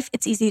your life,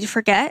 it's easy to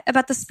forget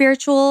about the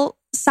spiritual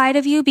side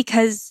of you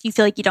because you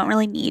feel like you don't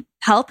really need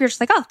help. You're just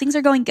like, oh, things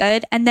are going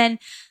good. And then,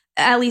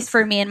 at least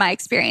for me in my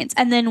experience.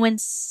 And then when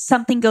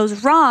something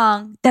goes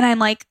wrong, then I'm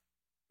like,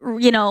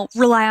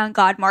 rely on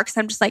God more because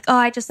I'm just like, oh,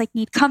 I just like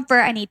need comfort.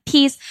 I need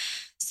peace.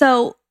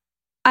 So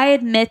I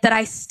admit that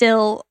I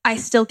still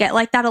get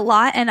like that a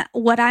lot. And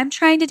what I'm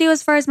trying to do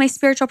as far as my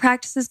spiritual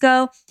practices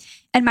go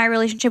and my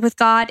relationship with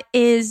God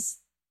is,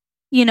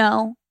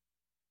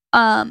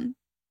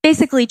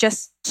 basically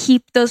just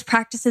keep those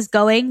practices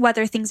going,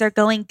 whether things are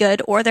going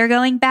good or they're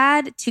going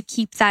bad, to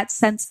keep that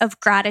sense of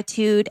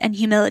gratitude and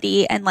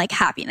humility and like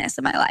happiness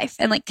in my life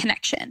and like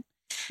connection.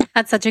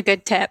 That's such a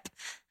good tip.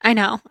 I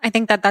know. I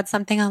think that that's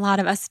something a lot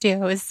of us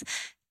do is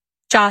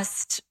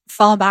just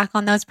fall back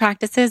on those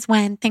practices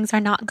when things are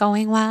not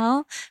going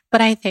well. But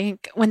I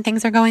think when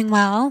things are going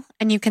well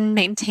and you can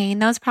maintain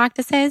those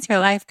practices, your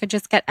life could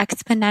just get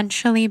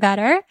exponentially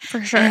better.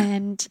 For sure.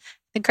 And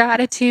the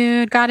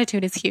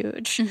gratitude is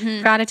huge.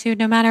 Gratitude,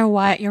 no matter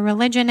what your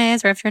religion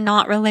is, or if you're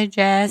not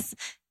religious,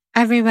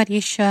 everybody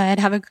should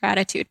have a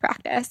gratitude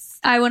practice.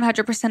 I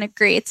 100%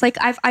 agree. It's like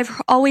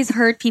I've always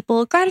heard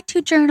people,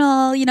 gratitude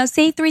journal,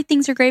 say 3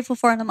 things you're grateful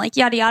for. And I'm like,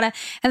 yada, yada.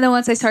 And then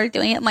once I started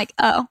doing it, I'm like,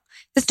 oh,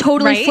 this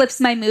totally flips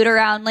my mood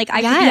around. Like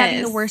I could be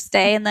having the worst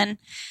day. And then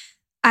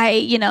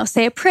I,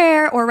 say a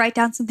prayer or write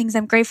down some things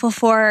I'm grateful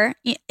for,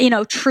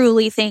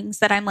 truly things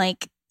that I'm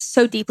like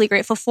so deeply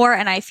grateful for.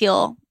 And I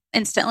feel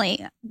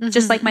instantly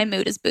just like my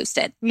mood is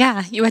boosted.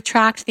 Yeah. You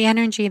attract the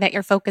energy that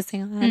you're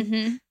focusing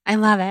on. I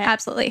love it.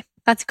 Absolutely.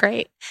 That's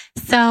great.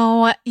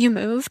 So you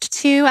moved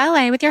to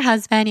LA with your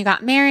husband. You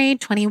got married,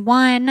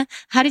 21.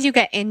 How did you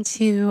get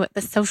into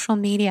the social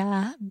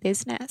media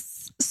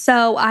business?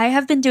 So I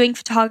have been doing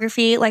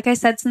photography, like I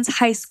said, since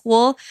high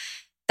school.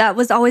 That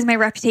was always my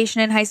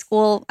reputation in high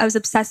school. I was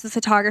obsessed with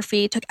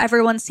photography, took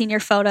everyone's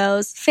senior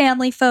photos,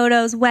 family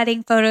photos,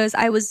 wedding photos.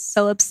 I was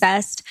so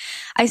obsessed.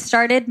 I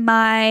started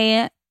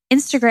my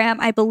Instagram,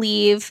 I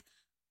believe,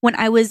 when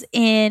I was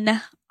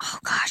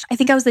I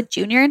think I was a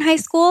junior in high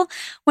school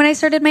when I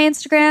started my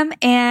Instagram.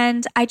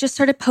 And I just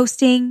started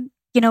posting,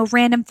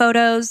 random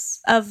photos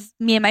of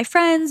me and my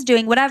friends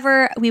doing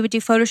whatever. We would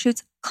do photo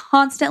shoots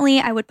constantly.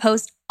 I would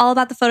post all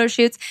about the photo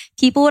shoots.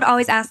 People would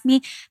always ask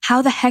me,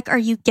 how the heck are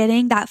you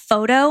getting that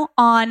photo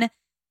on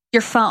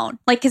your phone?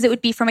 Because it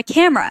would be from a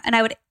camera, and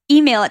I would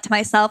email it to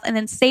myself and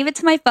then save it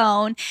to my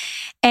phone.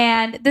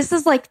 And this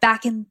is like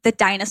back in the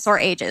dinosaur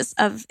ages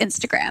of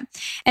Instagram.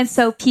 And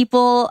so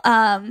people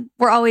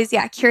were always,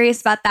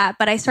 curious about that.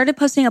 But I started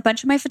posting a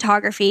bunch of my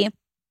photography,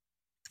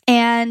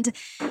 and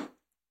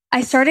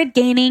I started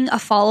gaining a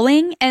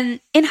following. And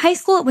in high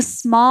school, it was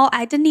small.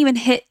 I didn't even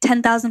hit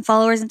 10,000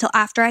 followers until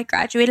after I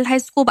graduated high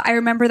school. But I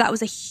remember that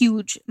was a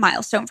huge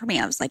milestone for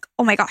me. I was like,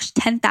 oh my gosh,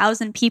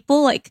 10,000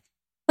 people? Like,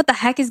 what the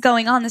heck is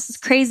going on? This is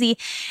crazy.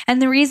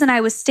 And the reason I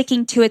was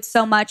sticking to it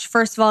so much,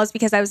 first of all, is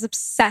because I was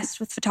obsessed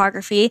with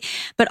photography,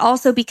 but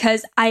also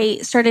because I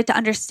started to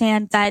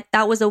understand that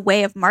that was a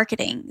way of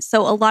marketing.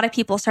 So a lot of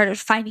people started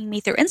finding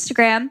me through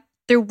Instagram,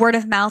 through word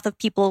of mouth of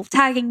people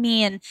tagging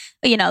me and,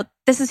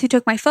 this is who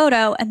took my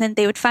photo. And then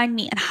they would find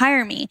me and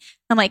hire me.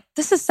 I'm like,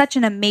 this is such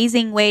an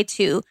amazing way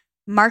to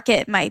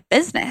market my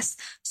business.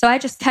 So I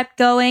just kept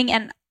going,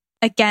 and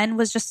again,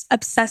 was just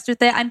obsessed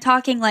with it. I'm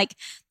talking like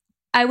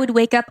I would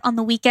wake up on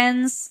the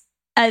weekends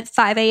at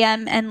 5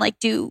 a.m. and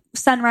do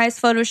sunrise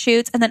photo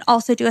shoots, and then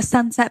also do a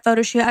sunset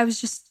photo shoot. I was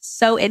just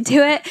so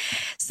into it.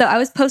 So I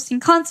was posting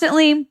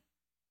constantly.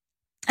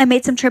 I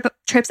made some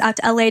trips out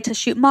to LA to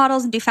shoot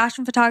models and do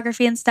fashion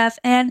photography and stuff.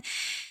 And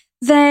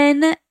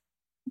then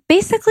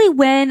basically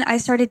when I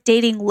started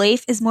dating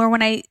Leif is more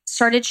when I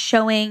started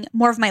showing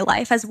more of my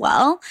life as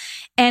well.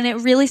 And it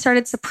really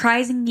started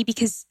surprising me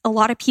because a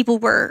lot of people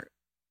were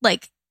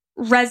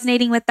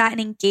resonating with that and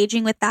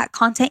engaging with that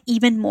content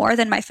even more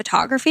than my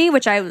photography,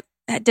 which I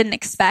didn't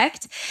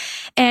expect.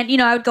 And,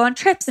 I would go on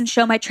trips and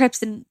show my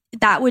trips, and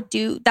that would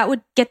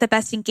get the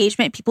best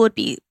engagement. People would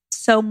be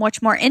so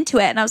much more into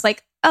it. And I was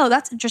like, oh,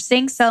 that's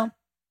interesting. So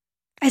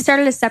I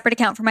started a separate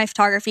account for my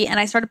photography, and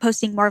I started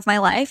posting more of my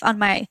life on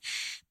my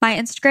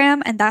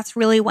Instagram. And that's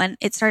really when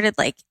it started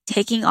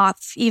taking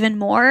off even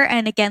more.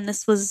 And again,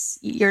 this was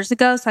years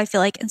ago. So I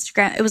feel like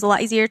Instagram, it was a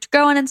lot easier to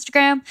grow on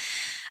Instagram.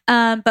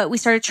 But we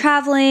started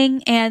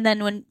traveling. And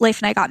then when Leif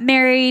and I got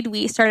married,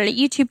 we started a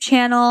YouTube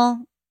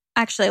channel.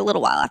 Actually, a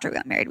little while after we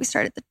got married, we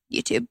started the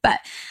YouTube. But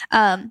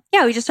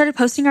we just started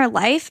posting our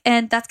life.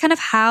 And that's kind of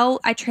how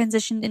I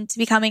transitioned into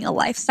becoming a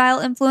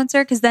lifestyle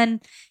influencer. Because then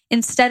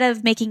instead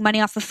of making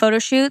money off of photo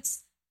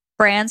shoots,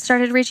 brands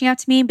started reaching out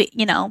to me, but,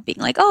 being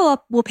like, oh,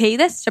 we'll pay you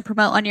this to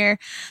promote on your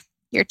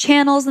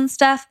channels and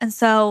stuff. And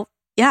so,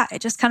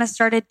 it just kind of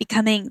started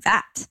becoming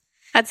that.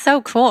 That's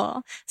so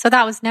cool. So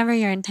that was never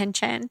your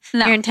intention.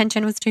 No. Your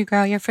intention was to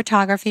grow your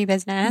photography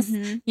business.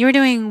 Mm-hmm. You were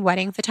doing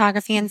wedding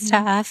photography and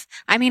stuff.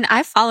 I mean,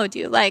 I followed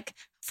you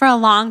for a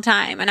long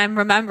time, and I'm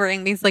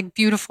remembering these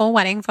beautiful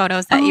wedding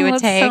photos that you would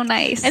take. So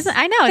nice.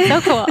 I know, it's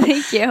so cool.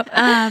 Thank you.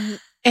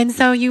 And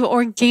so you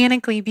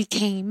organically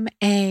became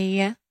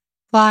a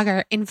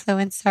blogger,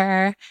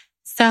 influencer.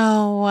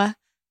 So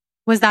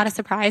was that a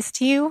surprise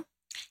to you?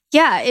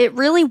 Yeah, it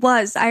really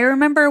was. I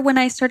remember when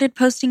I started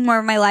posting more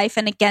of my life,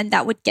 and again,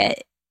 that would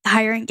get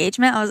higher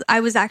engagement. I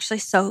was actually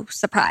so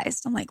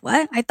surprised. I'm like,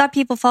 what? I thought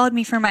people followed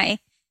me for my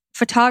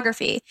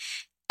photography.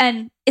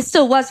 And it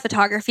still was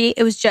photography.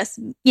 It was just,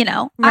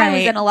 I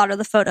was in a lot of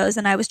the photos,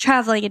 and I was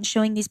traveling and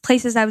showing these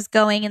places I was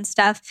going and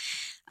stuff.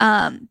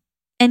 And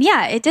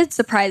it did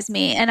surprise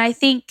me. And I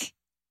think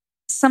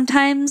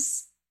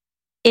sometimes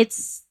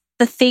it's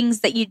the things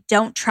that you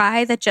don't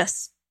try that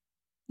just,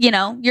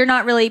 you're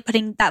not really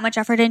putting that much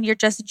effort in. You're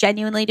just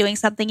genuinely doing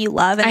something you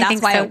love. And that's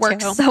why it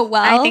works so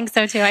well. I think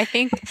so too. I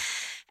think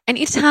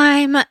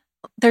anytime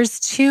there's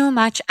too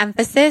much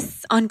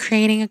emphasis on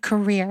creating a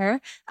career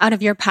out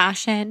of your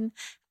passion,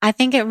 I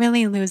think it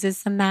really loses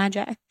some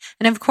magic.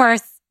 And of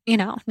course,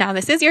 now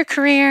this is your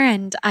career,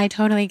 and I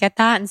totally get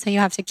that. And so you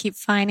have to keep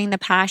finding the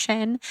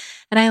passion.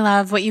 And I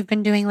love what you've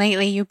been doing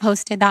lately. You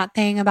posted that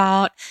thing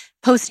about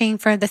posting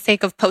for the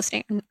sake of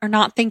posting or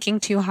not thinking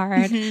too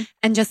hard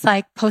and just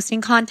like posting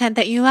content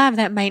that you love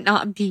that might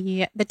not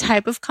be the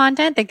type of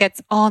content that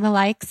gets all the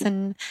likes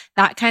and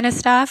that kind of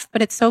stuff,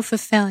 but it's so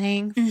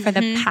fulfilling for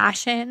the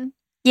passion.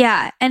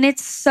 Yeah. And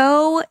it's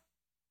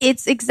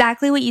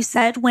exactly what you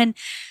said. When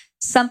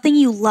something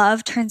you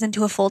love turns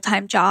into a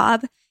full-time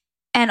job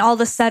and all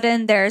of a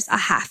sudden there's a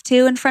have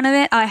to in front of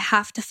it. I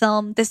have to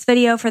film this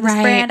video for this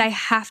brand. I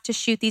have to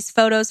shoot these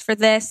photos for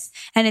this,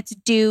 and it's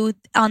due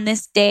on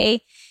this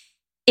day.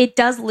 It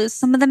does lose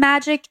some of the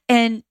magic,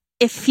 and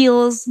it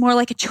feels more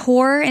like a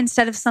chore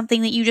instead of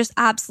something that you just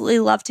absolutely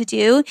love to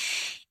do.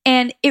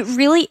 And it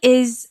really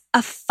is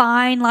a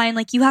fine line.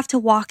 Like, you have to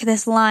walk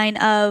this line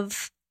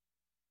of,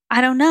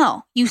 I don't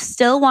know, you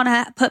still want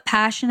to put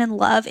passion and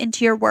love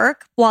into your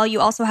work while you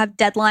also have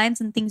deadlines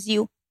and things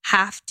you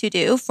have to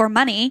do for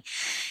money.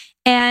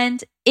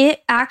 And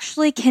it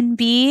actually can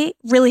be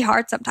really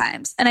hard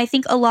sometimes. And I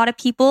think a lot of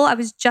people, I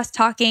was just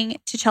talking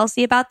to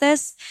Chelsea about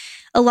this,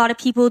 a lot of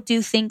people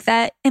do think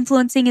that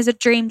influencing is a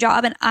dream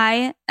job. And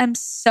I am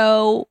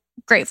so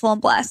grateful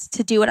and blessed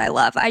to do what I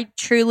love. I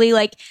truly,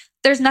 like,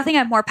 there's nothing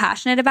I'm more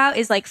passionate about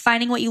is like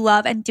finding what you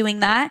love and doing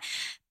that.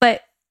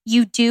 But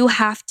you do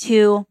have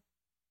to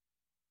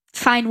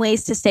find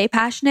ways to stay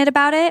passionate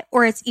about it,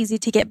 or it's easy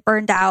to get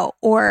burned out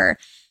or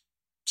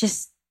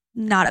just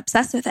not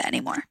obsessed with it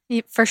anymore.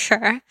 For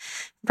sure.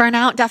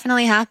 Burnout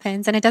definitely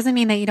happens. And it doesn't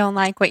mean that you don't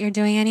like what you're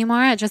doing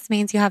anymore. It just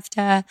means you have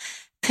to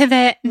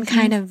pivot and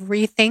kind of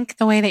rethink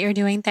the way that you're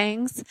doing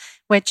things,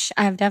 which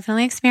I've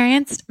definitely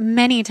experienced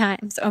many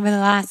times over the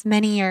last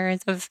many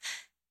years of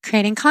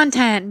creating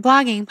content,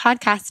 blogging,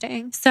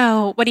 podcasting.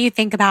 So what do you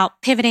think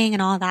about pivoting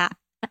and all that?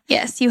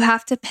 Yes, you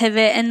have to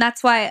pivot. And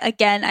that's why,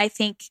 again, I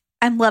think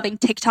I'm loving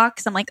TikTok,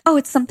 because I'm like, oh,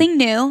 it's something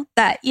new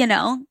that,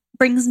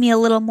 brings me a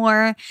little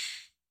more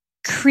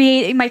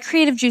my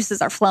creative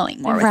juices are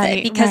flowing more with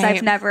it, because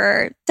I've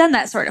never done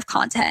that sort of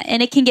content,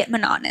 and it can get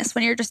monotonous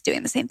when you're just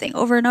doing the same thing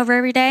over and over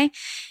every day.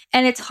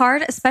 And it's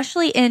hard,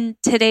 especially in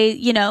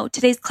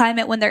today's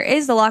climate, when there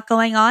is a lot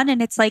going on, and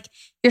it's like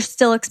you're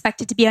still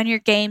expected to be on your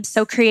game,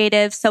 so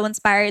creative, so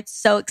inspired,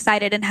 so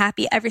excited and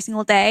happy every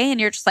single day. And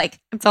you're just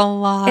like, it's a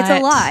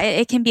lot.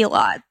 It can be a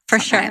lot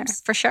sometimes.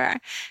 For sure.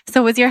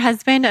 So was your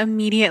husband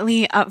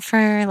immediately up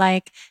for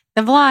like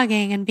the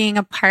vlogging and being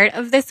a part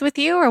of this with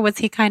you, or was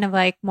he kind of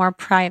like more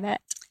private?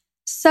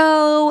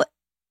 So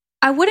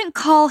I wouldn't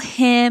call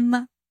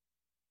him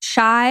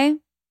shy,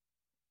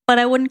 but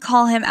I wouldn't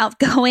call him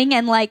outgoing,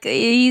 and like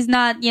he's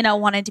not,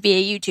 wanted to be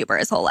a YouTuber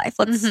his whole life.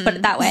 Let's put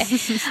it that way.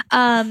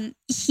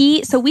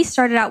 So we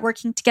started out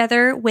working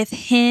together with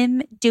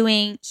him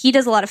he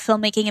does a lot of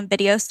filmmaking and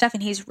video stuff,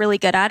 and he's really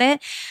good at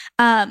it.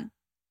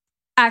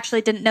 I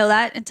actually didn't know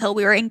that until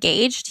we were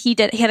engaged. He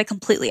had a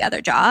completely other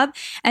job.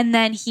 And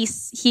then he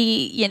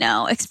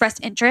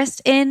expressed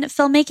interest in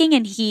filmmaking,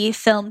 and he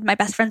filmed my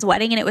best friend's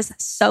wedding, and it was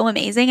so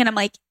amazing. And I'm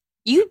like,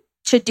 you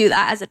should do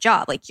that as a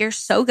job. Like, you're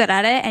so good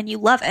at it and you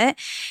love it.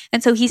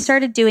 And so he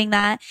started doing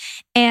that.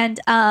 And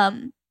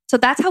so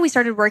that's how we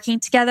started working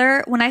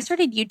together. When I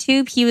started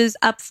YouTube, he was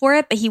up for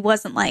it, but he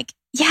wasn't like,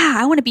 yeah,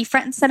 I want to be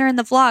front and center in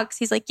the vlogs.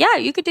 He's like, yeah,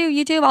 you could do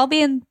YouTube. I'll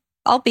be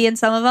in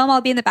some of them.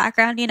 I'll be in the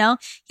background,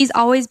 He's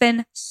always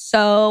been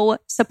so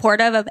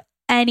supportive of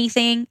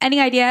anything, any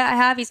idea I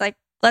have. He's like,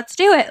 let's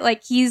do it.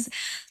 Like, he's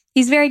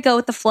very go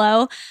with the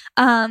flow.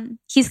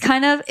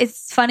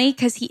 It's funny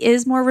because he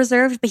is more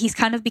reserved, but he's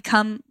kind of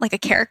become like a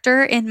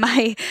character in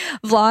my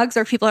vlogs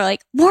where people are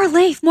like, more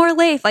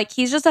Leif. Like,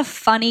 he's just a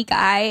funny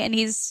guy, and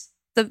he's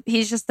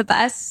just the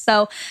best.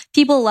 So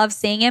people love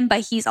seeing him,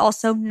 but he's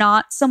also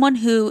not someone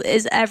who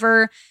is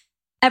ever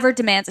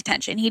demands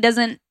attention. He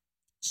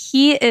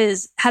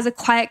has a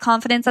quiet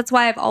confidence. That's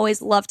why I've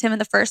always loved him in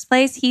the first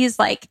place. He's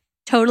like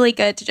totally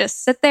good to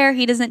just sit there.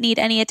 He doesn't need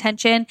any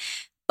attention,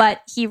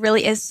 but he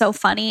really is so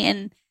funny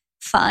and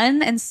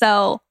fun. And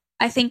so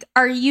I think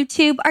our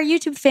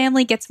YouTube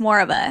family gets more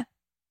of a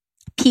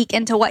peek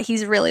into what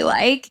he's really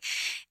like.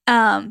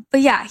 But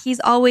yeah, he's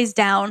always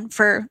down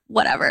for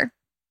whatever.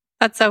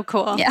 That's so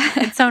cool. Yeah.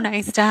 It's so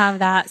nice to have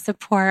that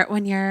support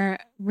when you're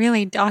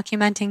really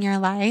documenting your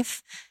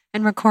life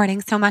and recording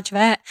so much of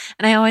it.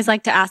 And I always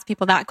like to ask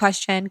people that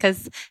question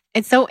because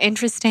it's so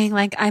interesting.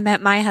 Like, I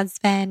met my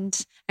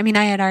husband.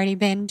 I had already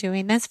been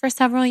doing this for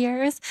several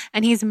years,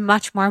 and he's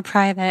much more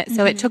private.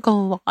 So it took a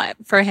lot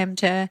for him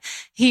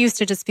he used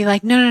to just be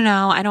like,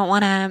 no, I don't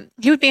want to,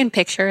 he would be in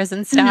pictures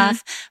and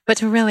stuff, but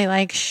to really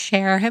like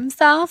share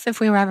himself,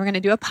 if we were ever going to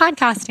do a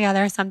podcast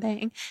together or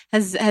something,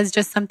 has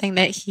just something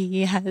that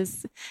he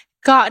has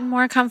gotten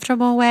more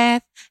comfortable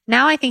with.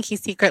 Now I think he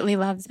secretly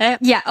loves it.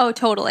 Yeah. Oh,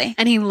 totally.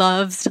 And he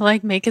loves to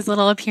like make his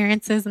little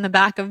appearances in the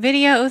back of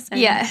videos.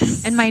 And,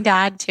 yes. And my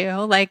dad too.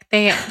 Like,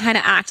 they kind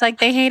of act like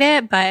they hate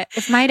it, but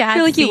if my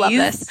dad sees you love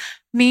this.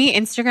 Me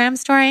Instagram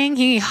storying,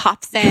 he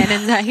hops in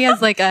and he has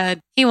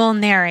he will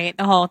narrate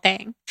the whole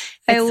thing.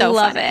 I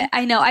love it.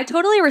 I know. I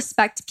totally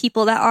respect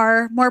people that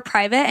are more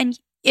private, and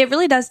it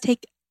really does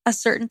take a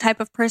certain type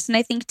of person,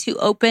 I think, to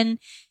open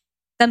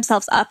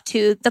themselves up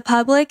to the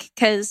public,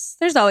 because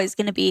there's always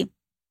going to be,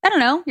 I don't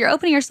know, you're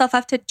opening yourself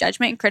up to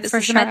judgment and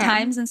criticism at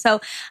times. And so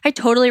I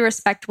totally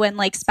respect when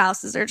like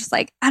spouses are just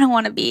like, I don't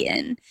want to be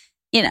in,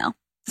 you know,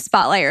 the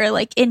spotlight or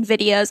like in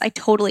videos. I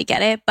totally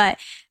get it. But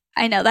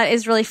I know that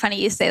is really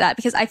funny you say that,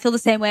 because I feel the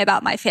same way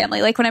about my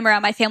family. Like when I'm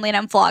around my family and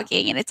I'm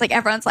vlogging and it's like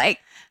everyone's like,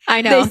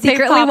 I know. They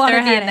secretly want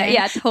to be in there.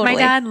 Yeah, totally. My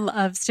dad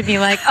loves to be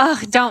like,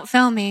 oh, don't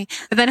film me.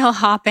 But then he'll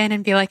hop in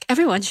and be like,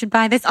 everyone should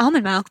buy this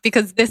almond milk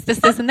because this,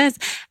 and this.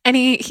 And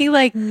he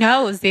like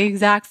knows the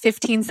exact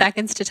 15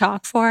 seconds to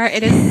talk for.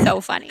 It is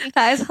so funny.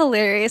 That is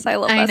hilarious. I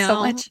love that so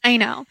much. I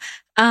know.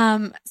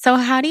 So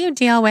how do you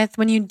deal with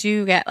when you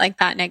do get like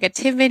that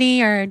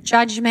negativity or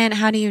judgment?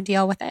 How do you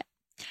deal with it?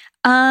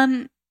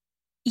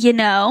 You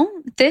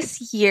know,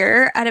 this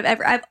year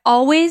I've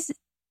always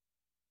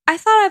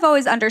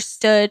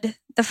understood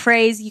the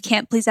phrase, you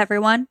can't please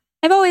everyone.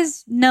 I've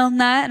always known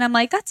that. And I'm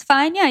like, that's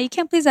fine. Yeah, you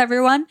can't please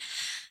everyone.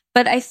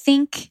 But I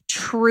think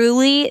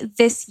truly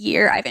this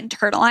year I've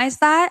internalized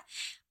that.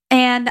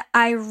 And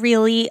I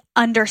really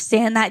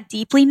understand that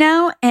deeply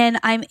now. And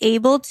I'm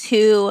able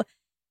to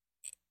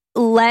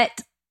let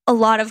a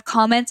lot of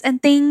comments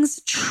and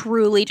things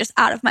truly just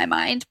out of my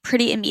mind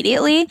pretty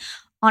immediately.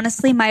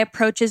 Honestly, my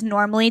approach is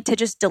normally to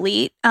just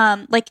delete.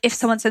 Like if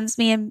someone sends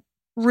me a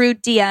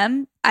rude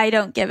DM, I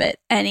don't give it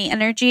any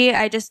energy.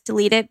 I just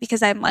delete it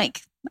because I'm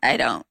like,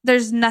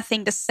 there's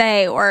nothing to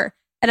say, or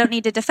I don't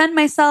need to defend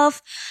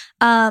myself.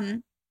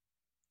 I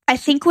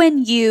think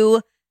when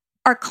you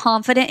are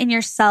confident in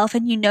yourself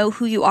and you know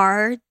who you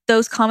are,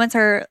 those comments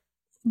are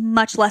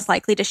much less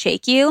likely to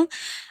shake you.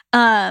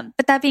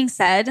 But that being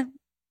said,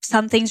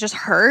 some things just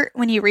hurt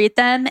when you read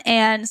them.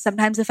 And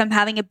sometimes if I'm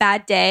having a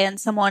bad day and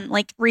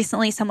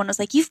recently someone was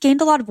like, you've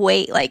gained a lot of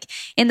weight, like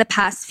in the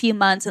past few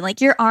months, and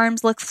like your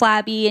arms look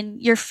flabby and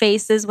your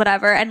face is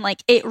whatever. And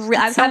like I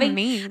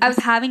was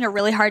having a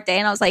really hard day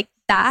and I was like,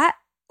 that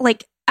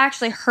like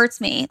actually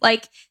hurts me.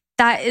 Like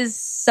that is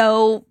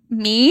so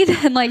mean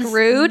and like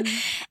rude.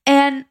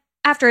 And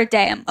after a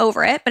day, I'm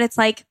over it. But it's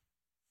like,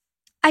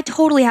 I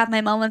totally have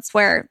my moments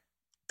where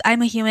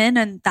I'm a human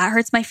and that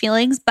hurts my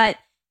feelings, but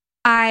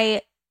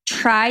I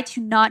try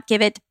to not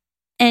give it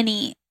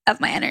any of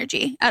my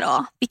energy at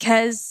all,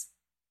 because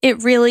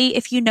it really,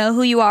 if you know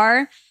who you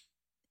are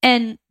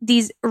and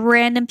these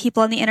random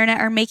people on the internet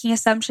are making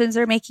assumptions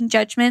or making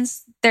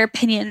judgments, their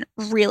opinion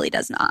really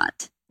does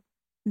not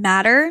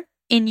matter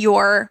in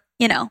your,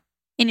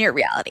 in your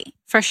reality.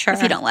 For sure.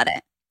 If you don't let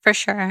it. For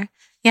sure.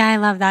 Yeah, I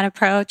love that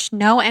approach.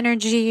 No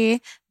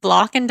energy,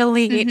 block and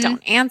delete,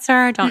 don't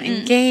answer, don't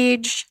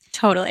engage.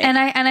 Totally. And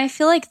I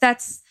feel like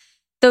that's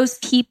those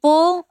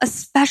people,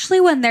 especially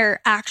when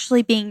they're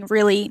actually being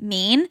really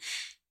mean,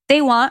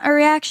 they want a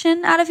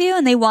reaction out of you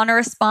and they want a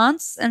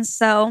response. And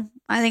so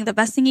I think the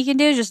best thing you can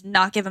do is just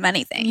not give them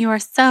anything. You are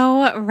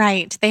so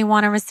right. They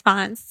want a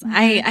response.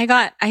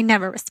 I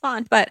never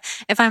respond, but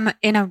if I'm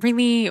in a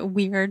really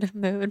weird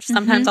mood,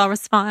 sometimes I'll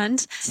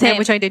respond,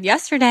 which I did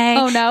yesterday.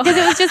 Oh no. Because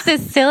it was just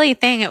this silly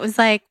thing. It was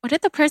like, what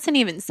did the person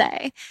even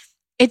say?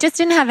 It just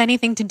didn't have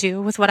anything to do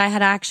with what I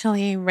had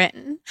actually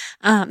written.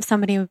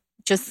 Somebody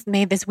just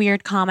made this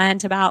weird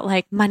comment about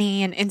like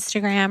money and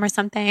Instagram or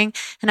something.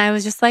 And I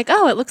was just like,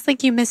 oh, it looks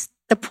like you missed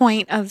the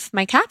point of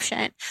my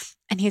caption.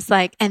 And he's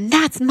like, and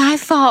that's my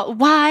fault.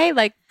 Why?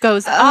 Like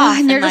goes off.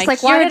 And you're just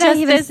like, why did I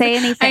even say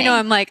anything? I know.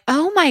 I'm like,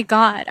 oh my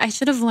God, I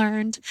should have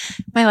learned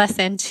my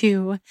lesson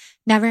to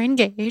never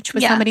engage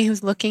with somebody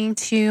who's looking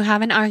to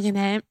have an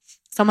argument.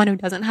 Someone who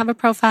doesn't have a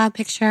profile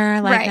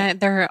picture, like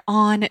they're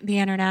on the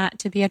internet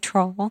to be a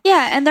troll.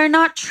 Yeah. And they're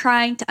not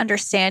trying to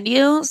understand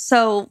you.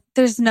 So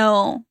there's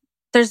no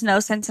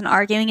sense in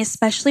arguing,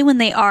 especially when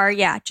they are,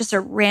 just a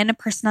random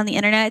person on the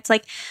internet. It's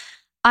like,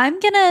 I'm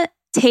going to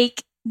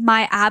take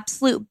my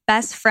absolute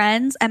best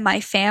friends and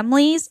my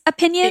family's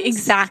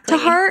opinions to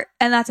heart.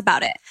 And that's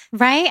about it.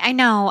 Right? I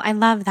know. I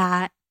love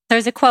that.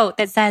 There's a quote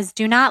that says,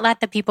 do not let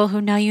the people who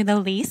know you the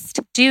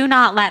least, do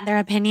not let their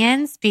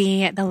opinions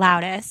be the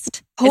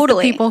loudest.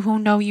 Totally. It's the people who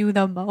know you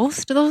the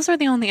most, those are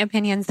the only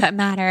opinions that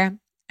matter.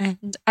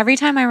 And every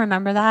time I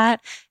remember that,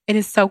 it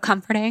is so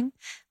comforting.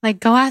 Like,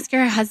 go ask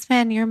your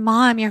husband, your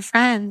mom, your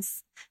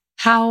friends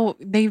how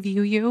they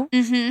view you,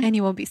 and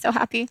you will be so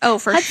happy. Oh,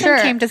 for Hudson sure.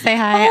 came to say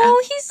hi.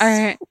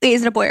 Oh,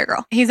 is it a boy or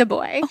girl? He's a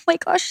boy. Oh my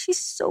gosh, he's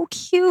so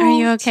cute. Are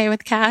you okay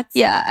with cats?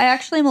 Yeah, I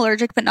actually am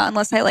allergic, but not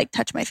unless I like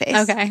touch my face.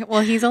 Okay, well,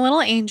 he's a little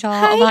angel.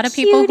 Hi, a lot of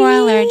people who are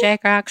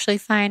allergic are actually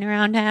fine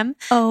around him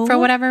for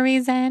whatever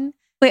reason.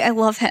 Wait, I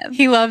love him.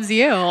 He loves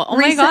you. Oh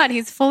my God,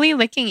 he's fully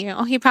licking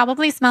you. He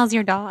probably smells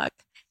your dog.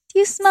 Do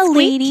you smell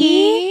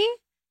lady?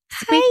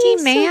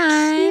 Squeaky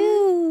man.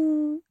 So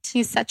cute.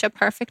 He's such a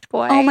perfect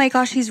boy. Oh my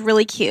gosh, he's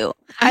really cute.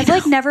 I've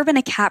like never been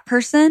a cat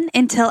person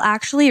until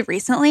actually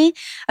recently.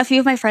 A few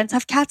of my friends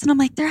have cats and I'm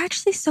like, they're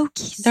actually so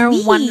cute. They're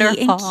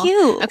wonderful and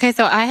cute. Okay,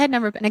 so I had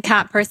never been a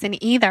cat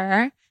person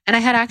either And I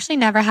had actually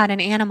never had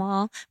an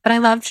animal, but I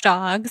loved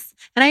dogs.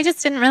 And I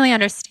just didn't really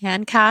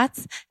understand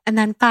cats. And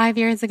then 5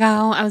 years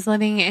ago, I was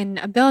living in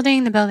a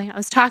building, the building I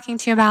was talking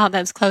to you about that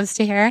was close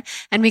to here,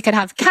 and we could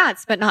have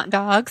cats, but not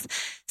dogs.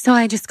 So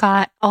I just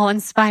got all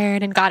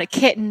inspired and got a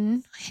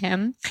kitten,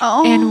 him.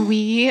 Oh. And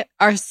we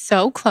are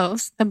so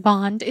close. The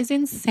bond is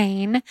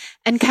insane.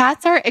 And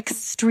cats are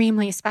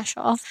extremely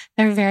special.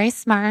 They're very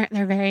smart.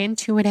 They're very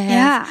intuitive.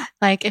 Yeah.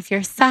 Like if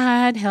you're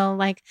sad, he'll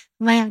like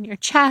lay on your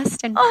chest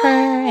and purr.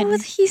 Oh,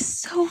 And he's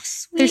so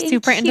sweet. they're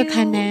super and cute.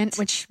 independent,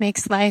 which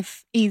makes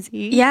life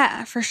easy.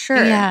 Yeah, for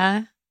sure.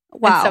 Yeah.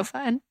 Wow. It's so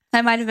fun.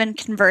 I might have been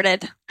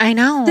converted. I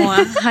know.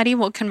 Honey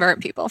will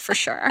convert people for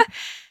sure.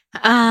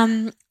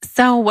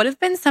 So what have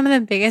been some of the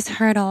biggest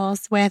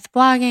hurdles with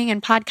blogging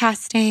and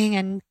podcasting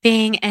and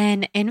being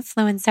an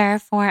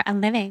influencer for a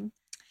living?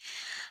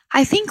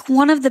 I think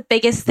one of the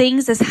biggest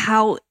things is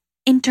how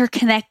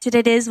interconnected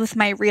it is with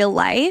my real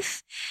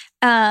life.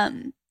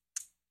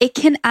 It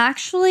can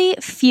actually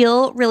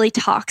feel really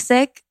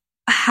toxic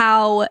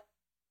how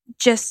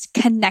just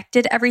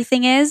connected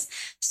everything is.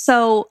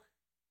 So,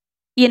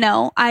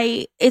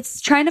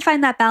 it's trying to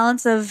find that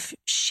balance of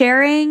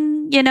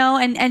sharing,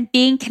 and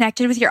being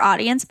connected with your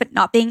audience, but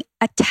not being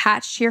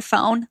attached to your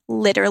phone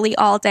literally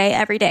all day,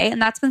 every day. And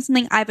that's been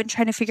something I've been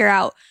trying to figure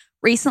out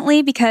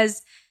recently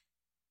because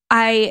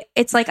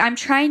it's like I'm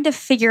trying to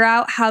figure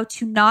out how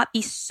to not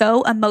be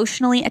so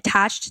emotionally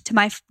attached to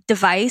my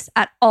device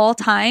at all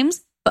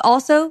times, but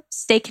also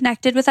stay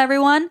connected with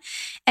everyone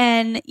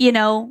and,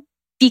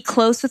 be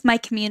close with my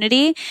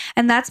community.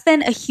 And that's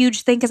been a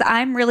huge thing because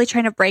I'm really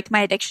trying to break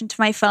my addiction to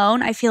my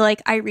phone. I feel like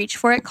I reach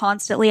for it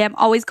constantly. I'm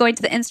always going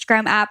to the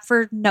Instagram app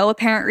for no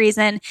apparent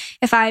reason.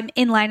 If I'm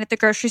in line at the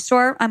grocery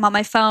store, I'm on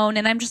my phone,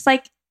 and I'm just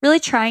like really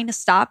trying to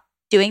stop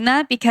doing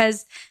that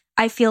because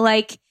I feel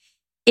like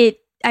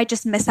I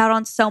just miss out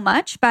on so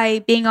much by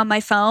being on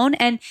my phone.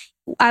 And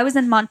I was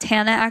in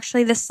Montana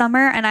actually this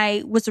summer, and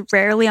I was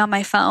rarely on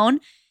my phone.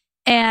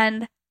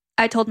 And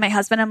I told my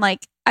husband, I'm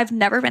like, I've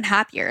never been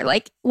happier.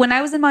 Like when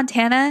I was in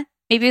Montana,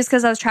 maybe it was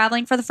because I was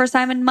traveling for the first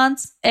time in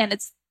months and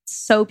it's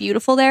so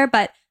beautiful there,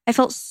 but I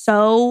felt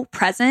so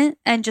present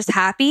and just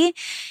happy.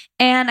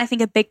 And I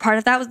think a big part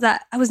of that was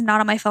that I was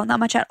not on my phone that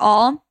much at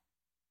all.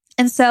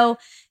 And so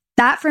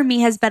that for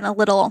me has been a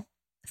little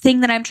thing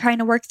that I'm trying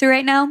to work through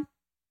right now,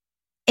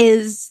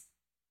 is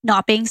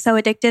not being so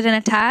addicted and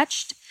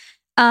attached.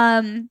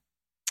 And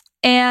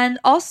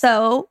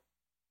also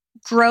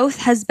growth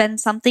has been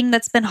something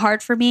that's been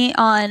hard for me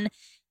on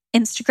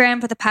Instagram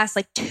for the past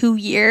 2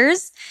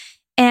 years.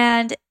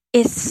 And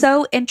it's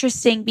so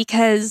interesting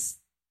because,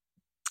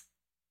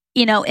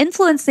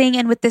 influencing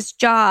and with this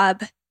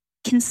job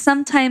can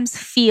sometimes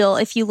feel,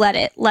 if you let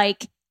it,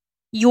 like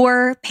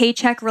your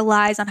paycheck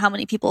relies on how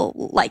many people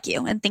like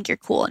you and think you're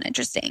cool and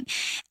interesting.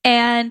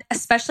 And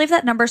especially if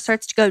that number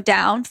starts to go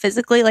down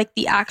physically, like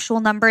the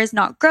actual number is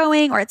not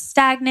growing or it's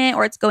stagnant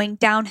or it's going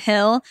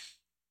downhill,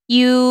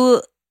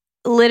 you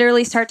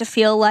literally start to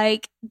feel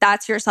like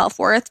that's your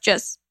self-worth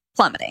just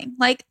plummeting.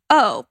 Like,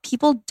 oh,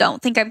 people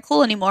don't think I'm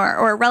cool anymore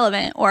or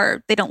relevant,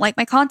 or they don't like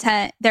my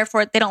content,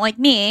 therefore they don't like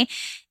me.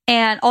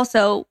 And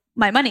also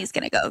my money's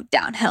going to go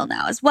downhill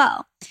now as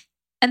well.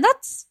 And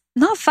that's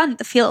not fun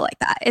to feel like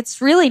that.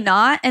 It's really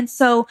not. And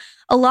so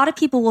a lot of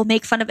people will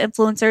make fun of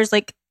influencers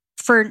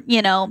for,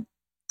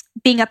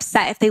 being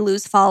upset if they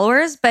lose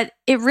followers, but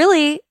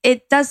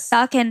it does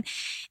suck. And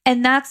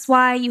that's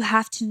why you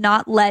have to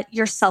not let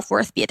your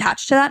self-worth be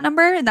attached to that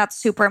number. And that's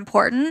super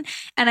important.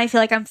 And I feel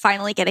like I'm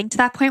finally getting to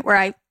that point where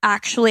I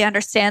actually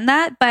understand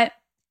that. But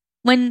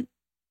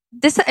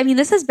this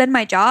has been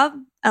my job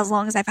as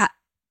long as I've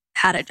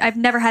had it. I've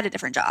never had a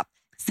different job.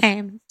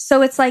 Same.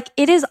 So it's like,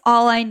 it is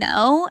all I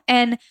know.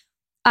 And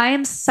I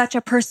am such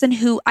a person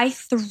who I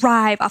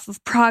thrive off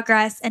of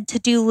progress and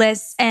to-do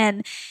lists,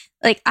 and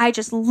I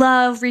just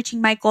love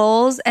reaching my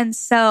goals. And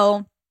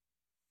so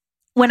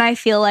when I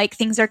feel like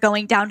things are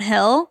going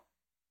downhill,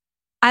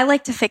 I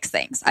like to fix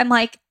things. I'm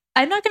like,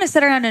 I'm not going to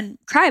sit around and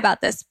cry about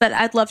this, but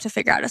I'd love to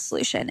figure out a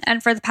solution.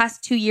 And for the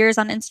past 2 years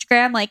on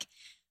Instagram,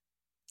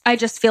 I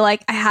just feel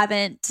like I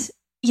haven't,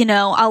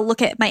 I'll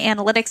look at my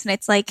analytics and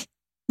it's like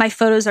my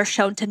photos are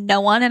shown to no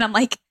one. And I'm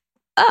like,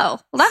 oh,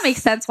 well, that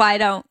makes sense why I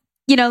don't,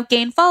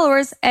 gain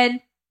followers.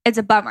 And it's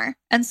a bummer.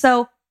 And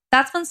so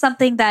that's been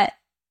something that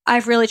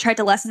I've really tried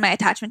to lessen my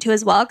attachment to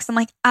as well. Cause I'm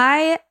like,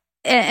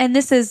 and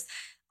this is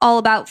all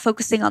about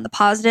focusing on the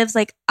positives.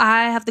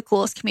 I have the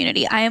coolest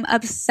community. I am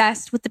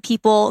obsessed with the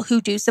people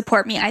who do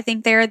support me. I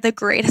think they're the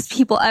greatest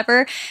people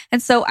ever.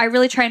 And so I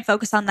really try and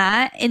focus on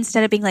that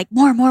instead of being like,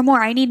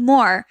 more, I need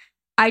more.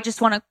 I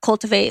just want to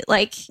cultivate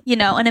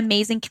an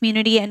amazing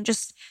community and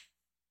just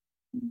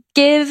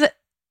give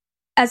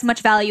as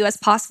much value as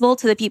possible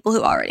to the people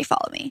who already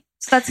follow me.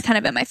 So that's kind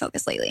of been my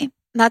focus lately.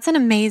 That's an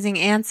amazing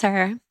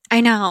answer.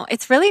 I know.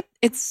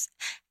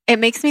 It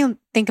makes me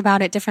think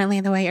about it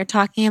differently the way you're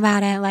talking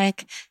about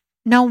it.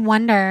 No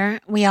wonder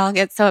we all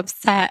get so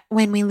upset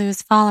when we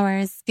lose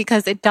followers,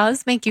 because it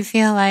does make you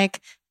feel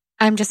like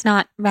I'm just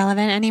not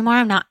relevant anymore.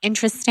 I'm not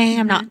interesting.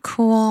 I'm not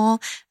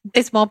cool.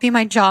 This won't be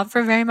my job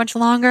for very much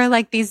longer.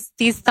 Like these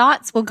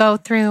thoughts will go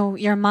through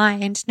your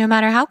mind, no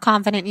matter how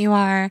confident you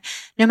are,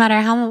 no matter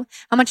how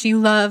much you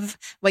love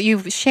what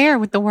you share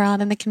with the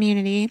world and the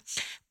community.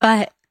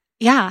 But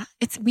yeah,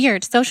 it's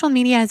weird. Social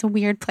media is a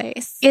weird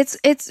place.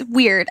 It's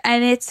weird.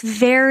 And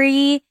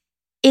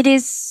it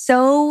is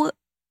so,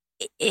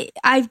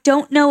 I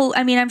don't know.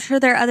 I mean, I'm sure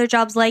there are other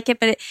jobs like it,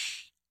 but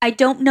I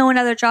don't know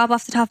another job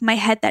off the top of my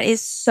head that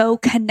is so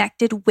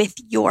connected with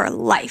your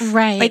life.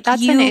 Right. Like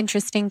that's an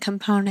interesting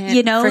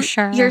component, for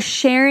sure. You're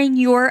sharing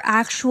your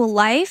actual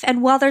life.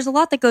 And while there's a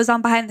lot that goes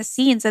on behind the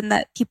scenes and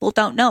that people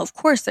don't know, of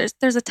course,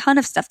 there's a ton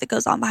of stuff that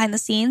goes on behind the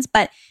scenes,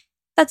 but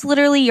that's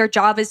literally your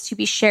job, is to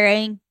be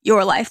sharing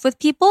your life with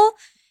people.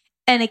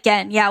 And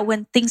again,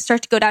 when things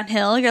start to go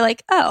downhill, you're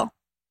like, oh,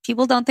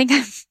 people don't think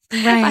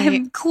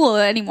I'm cool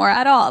anymore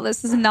at all.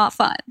 This is not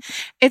fun.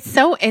 It's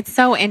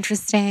so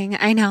interesting.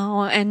 I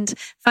know. And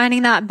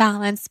finding that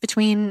balance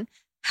between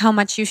how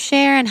much you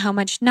share and how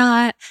much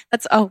not,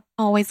 that's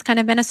always kind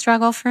of been a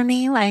struggle for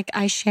me. Like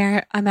I'm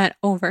an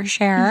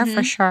oversharer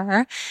for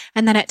sure.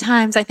 And then at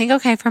times I think,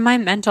 okay, for my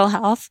mental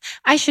health,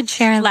 I should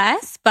share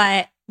less,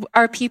 but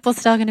are people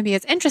still going to be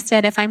as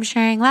interested if I'm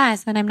sharing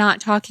less and I'm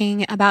not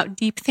talking about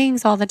deep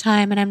things all the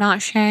time and I'm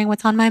not sharing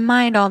what's on my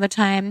mind all the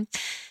time?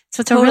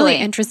 So it's a really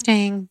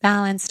interesting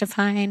balance to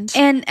find.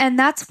 And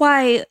that's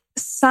why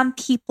some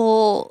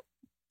people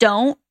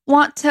don't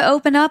want to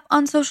open up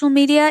on social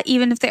media,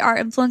 even if they are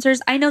influencers.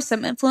 I know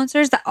some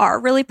influencers that are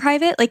really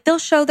private. Like they'll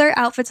show their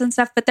outfits and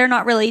stuff, but they're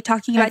not really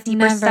talking about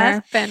deeper stuff. I've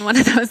never been one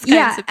of those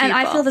kinds of people. And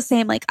I feel the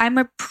same. Like I'm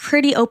a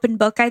pretty open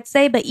book, I'd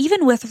say. But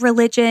even with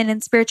religion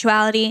and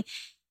spirituality,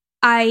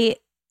 I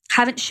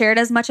haven't shared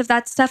as much of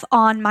that stuff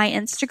on my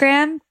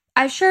Instagram.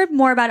 I've shared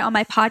more about it on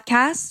my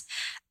podcast.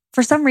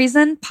 For some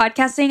reason,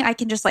 podcasting, I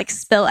can just like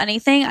spill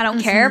anything. I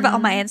don't care. But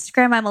on my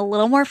Instagram, I'm a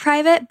little more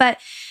private. But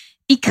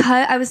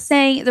because I was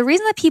saying the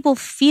reason that people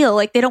feel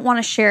like they don't want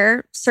to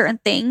share certain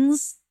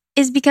things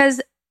is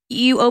because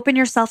you open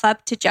yourself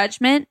up to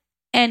judgment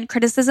and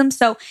criticism.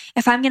 So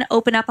if I'm going to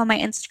open up on my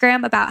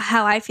Instagram about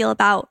how I feel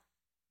about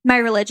my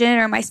religion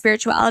or my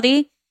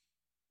spirituality,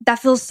 that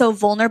feels so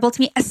vulnerable to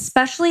me,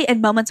 especially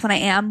in moments when I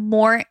am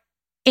more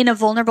in a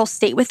vulnerable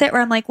state with it,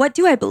 where I'm like, what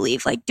do I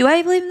believe? Like, do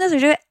I believe in this or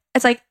do it?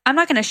 It's like, I'm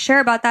not going to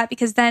share about that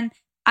because then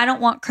I don't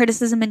want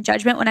criticism and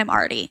judgment when I'm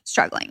already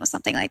struggling with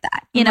something like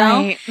that, you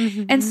know? Right.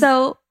 Mm-hmm. And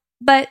so,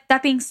 but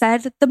that being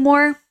said, the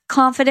more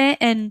confident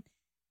and,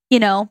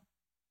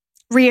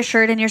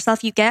 reassured in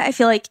yourself you get, I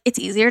feel like it's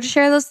easier to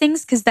share those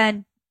things because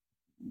then,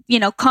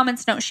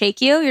 comments don't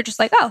shake you. You're just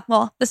like, oh,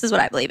 well, this is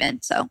what I believe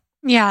in. So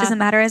it doesn't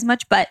matter as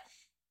much. But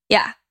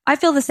yeah, I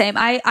feel the same.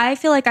 I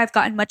feel like I've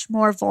gotten much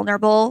more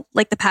vulnerable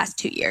like the past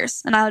 2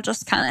 years, and I'll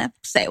just kind of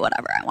say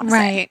whatever I want to say.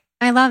 Right.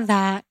 I love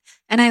that.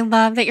 And I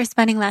love that you're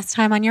spending less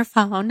time on your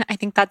phone. I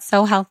think that's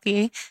so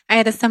healthy. I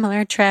had a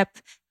similar trip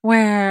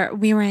where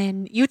we were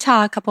in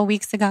Utah a couple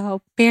weeks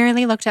ago,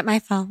 barely looked at my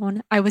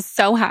phone. I was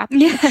so happy.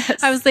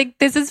 Yes. I was like,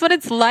 this is what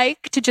it's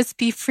like to just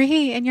be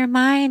free in your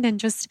mind and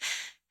just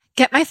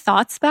get my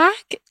thoughts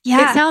back.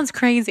 Yeah. It sounds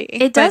crazy.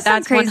 It does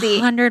sound crazy.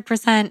 That's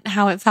 100%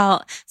 how it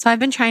felt. So I've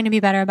been trying to be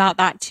better about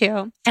that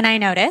too. And I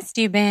noticed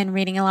you've been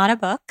reading a lot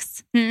of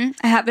books. I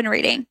have been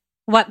reading.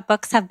 What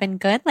books have been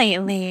good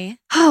lately?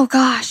 Oh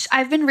gosh,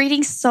 I've been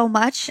reading so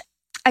much.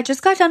 I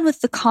just got done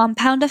with The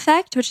Compound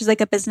Effect, which is like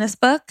a business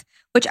book,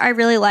 which I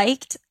really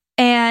liked.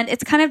 And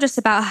it's kind of just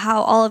about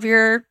how all of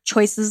your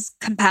choices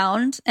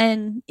compound.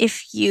 And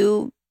if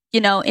you,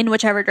 in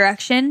whichever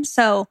direction.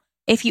 So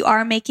if you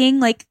are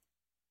making like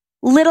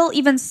little,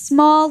 even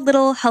small,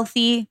 little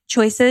healthy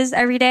choices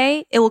every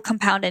day, it will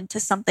compound into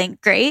something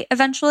great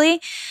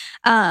eventually.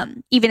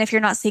 Even if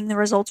you're not seeing the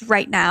results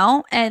right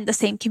now. And the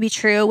same can be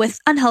true with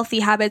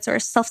unhealthy habits or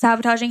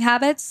self-sabotaging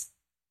habits.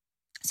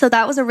 So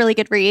that was a really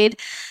good read.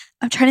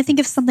 I'm trying to think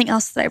of something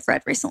else that I've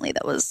read recently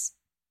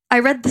I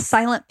read The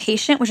Silent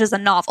Patient, which is a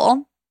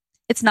novel.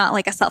 It's not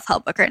like a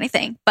self-help book or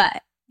anything,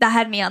 but that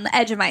had me on the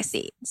edge of my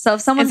seat. So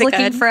if someone's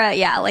looking for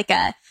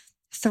a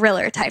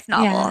thriller type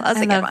novel, that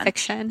was a good one.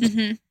 Fiction.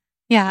 Mm-hmm.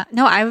 Yeah.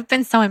 No, I've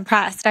been so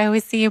impressed. I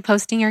always see you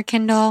posting your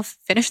Kindle,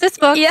 finish this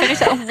book,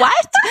 finish it.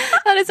 What?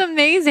 That is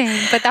amazing.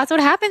 But that's what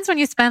happens when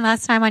you spend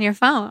less time on your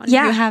phone.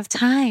 Yeah. You have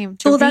time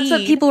to read. That's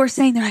what people were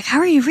saying. They're like, how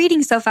are you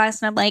reading so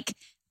fast? And I'm like,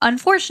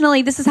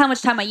 unfortunately, this is how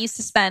much time I used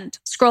to spend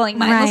scrolling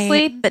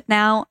mindlessly. Right. But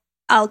now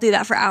I'll do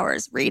that for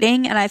hours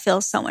reading and I feel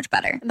so much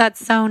better.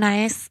 That's so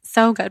nice.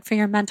 So good for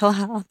your mental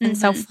health and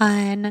so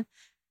fun.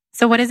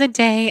 So what does a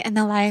day in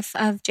the life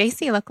of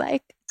Jaci look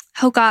like?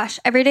 Oh gosh,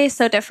 every day is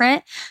so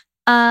different.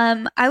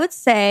 I would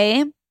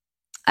say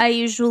I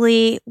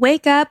usually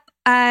wake up,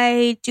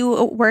 I do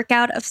a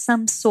workout of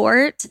some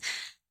sort.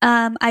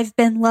 I've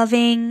been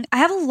loving,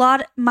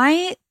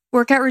 my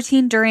workout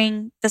routine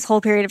during this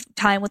whole period of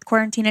time with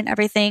quarantine and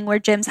everything where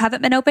gyms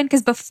haven't been open.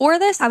 Because before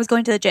this, I was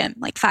going to the gym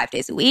like 5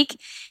 days a week.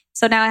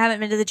 So now I haven't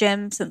been to the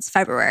gym since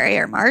February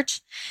or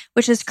March,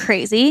 which is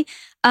crazy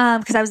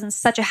because I was in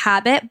such a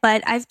habit.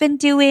 But I've been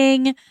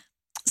doing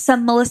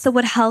some Melissa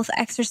Wood Health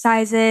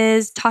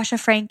exercises, Tasha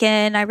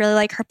Franken. I really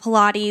like her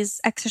Pilates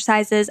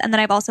exercises. And then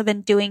I've also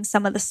been doing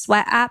some of the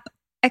Sweat app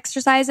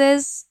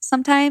exercises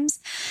sometimes.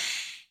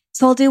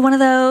 So I'll do one of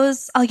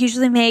those. I'll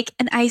usually make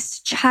an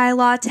iced chai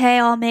latte.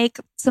 I'll make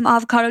some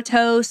avocado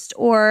toast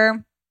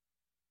or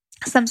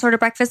some sort of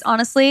breakfast.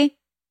 Honestly,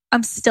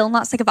 I'm still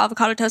not sick of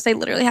avocado toast. I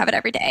literally have it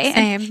every day.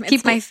 Same.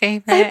 It's my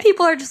favorite. And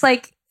people are just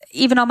like,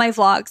 even on my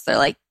vlogs, they're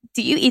like,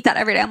 do you eat that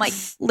every day? I'm like,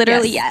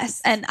 literally,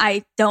 yes. And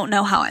I don't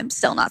know how I'm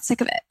still not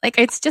sick of it. Like,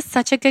 it's just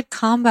such a good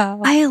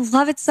combo. I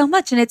love it so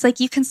much. And it's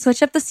like, you can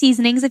switch up the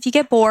seasonings if you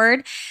get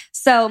bored.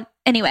 So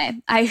anyway,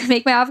 I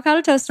make my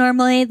avocado toast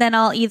normally. Then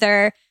I'll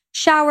either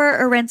shower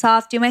or rinse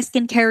off, do my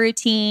skincare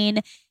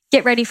routine,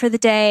 get ready for the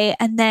day.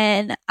 And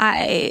then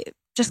I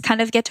just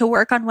kind of get to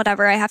work on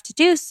whatever I have to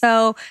do.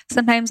 So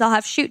sometimes I'll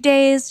have shoot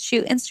days,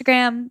 shoot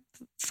Instagram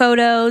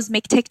photos,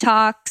 make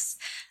TikToks,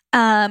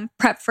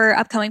 prep for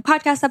upcoming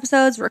podcast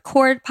episodes,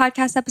 record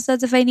podcast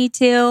episodes if I need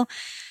to.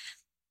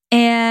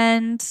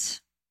 And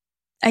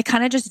I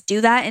kind of just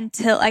do that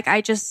until like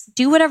I just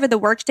do whatever the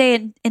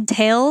workday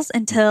entails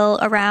until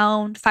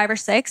around 5 or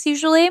 6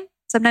 usually,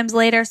 sometimes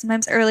later,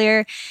 sometimes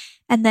earlier.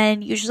 And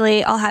then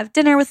usually I'll have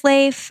dinner with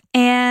Leif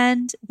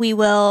and we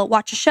will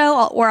watch a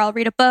show or I'll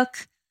read a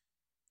book.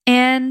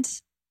 And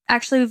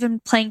actually we've been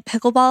playing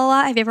pickleball a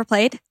lot. Have you ever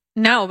played?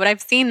 No, but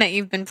I've seen that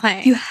you've been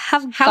playing. You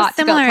have How got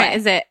similar to go play.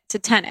 is it to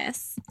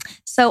tennis?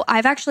 So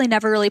I've actually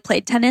never really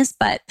played tennis,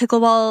 but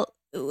pickleball,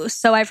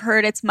 so I've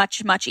heard it's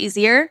much, much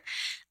easier.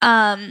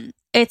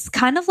 It's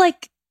kind of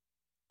like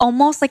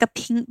almost like a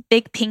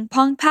big ping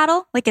pong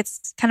paddle. Like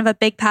it's kind of a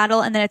big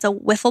paddle and then it's a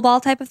wiffle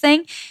ball type of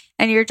thing.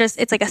 And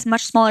it's like a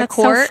much smaller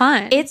court. So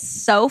fun. It's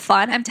so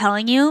fun. I'm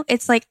telling you,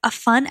 it's like a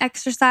fun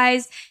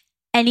exercise.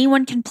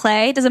 Anyone can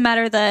play. Doesn't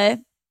matter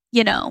the,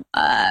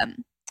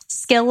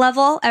 skill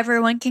level.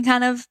 Everyone can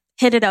kind of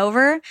hit it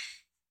over.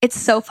 It's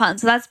so fun.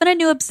 So that's been a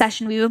new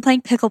obsession. We've been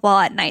playing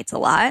pickleball at nights a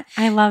lot.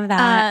 I love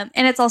that.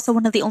 And it's also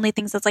one of the only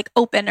things that's like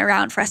open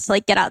around for us to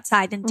like get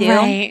outside and do.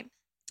 Right.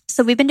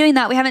 So we've been doing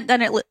that. We haven't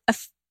done it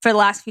for the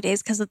last few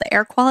days because of the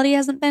air quality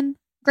hasn't been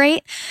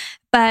great.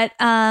 But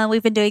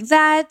we've been doing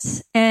that.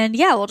 And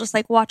yeah, we'll just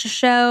like watch a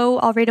show.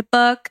 I'll read a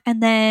book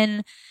and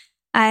then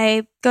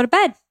I go to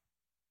bed.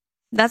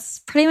 That's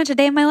pretty much a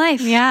day in my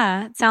life.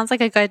 Yeah. It sounds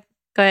like a good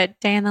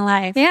day in the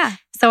life. Yeah.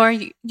 So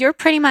you're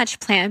pretty much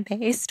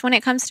plant-based when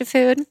it comes to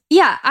food?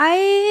 Yeah,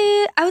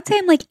 I would say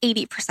I'm like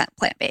 80%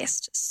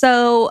 plant-based.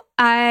 So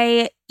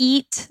I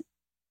eat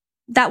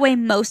that way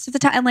most of the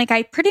time. Like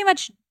I pretty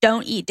much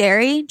don't eat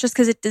dairy just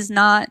because it doesn't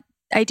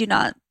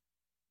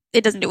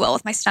do well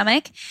with my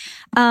stomach.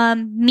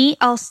 Meat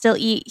I'll still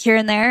eat here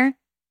and there.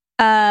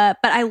 But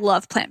I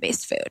love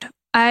plant-based food.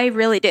 I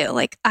really do.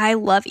 Like I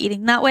love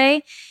eating that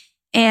way.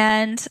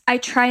 And I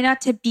try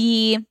not to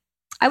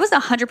I was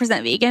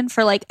 100% vegan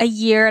for like a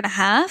year and a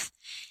half.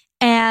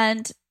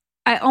 And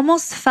I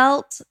almost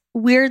felt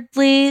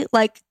weirdly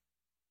like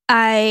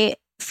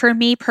for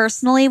me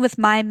personally, with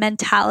my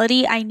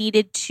mentality, I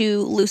needed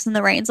to loosen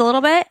the reins a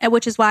little bit,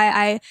 which is why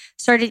I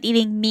started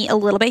eating meat a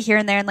little bit here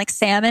and there and like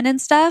salmon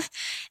and stuff.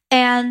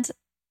 And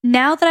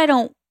now that I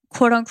don't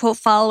quote unquote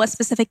follow a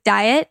specific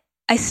diet,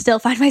 I still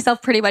find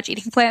myself pretty much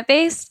eating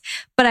plant-based,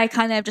 but I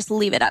kind of just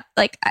leave it up.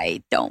 Like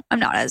I'm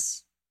not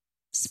as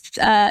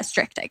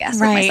strict, I guess,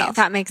 with myself.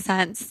 That makes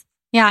sense.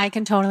 Yeah, I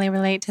can totally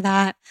relate to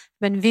that. I've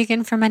been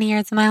vegan for many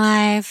years of my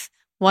life.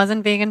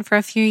 Wasn't vegan for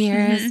a few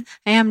years. Mm-hmm.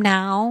 I am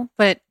now,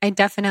 but I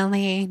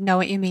definitely know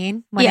what you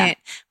mean. When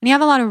you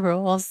have a lot of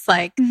rules,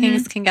 like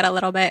things can get a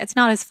little bit, it's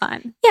not as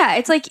fun. Yeah,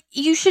 it's like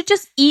you should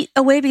just eat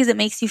away because it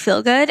makes you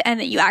feel good and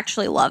that you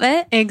actually love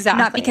it.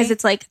 Exactly. Not because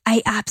it's like,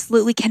 I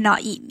absolutely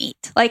cannot eat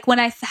meat. Like when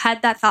I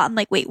had that thought, I'm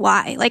like, wait,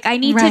 why? Like I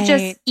need to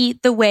just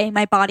eat the way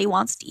my body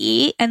wants to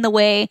eat and the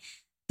way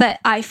that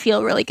I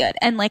feel really good.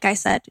 And like I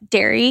said,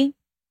 dairy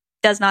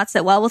does not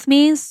sit well with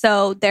me.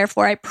 So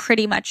therefore I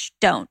pretty much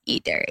don't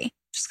eat dairy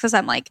just because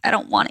I'm like, I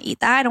don't want to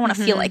eat that. I don't want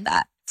to feel like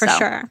that. For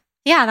sure.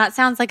 Yeah, that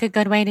sounds like a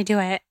good way to do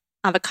it.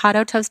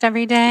 Avocado toast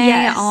every day.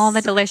 Yes. All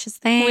the delicious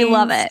things. We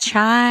love it.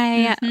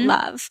 Chai.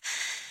 Love.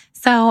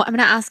 So I'm going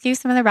to ask you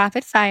some of the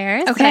rapid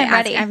fires. Okay, I'm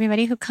ready.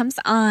 Everybody who comes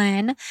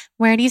on,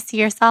 where do you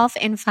see yourself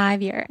in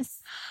 5 years?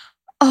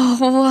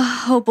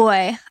 Oh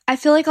boy. I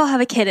feel like I'll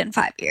have a kid in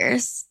 5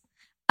 years.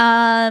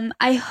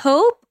 I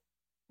hope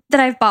that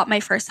I've bought my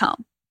first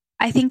home.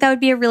 I think that would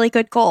be a really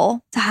good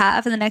goal to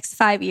have in the next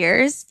 5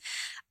 years.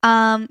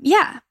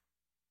 Yeah.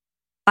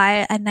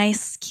 Buy a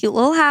nice, cute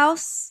little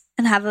house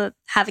and have a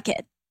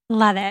kid.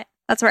 Love it.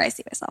 That's where I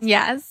see myself.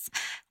 Yes.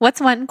 What's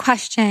one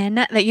question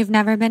that you've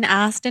never been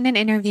asked in an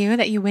interview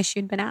that you wish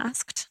you'd been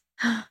asked?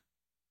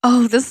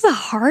 Oh, this is a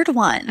hard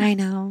one. I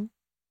know.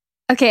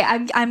 Okay,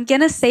 I'm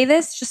gonna say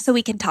this just so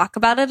we can talk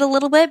about it a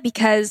little bit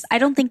because I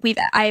don't think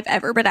I've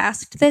ever been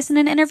asked this in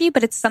an interview,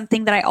 but it's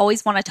something that I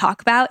always want to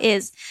talk about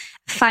is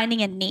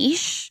finding a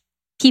niche.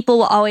 People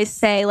will always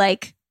say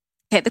like,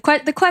 okay,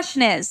 the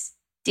question is,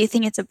 do you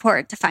think it's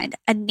important to find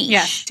a niche?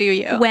 Yes, do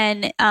you?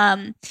 When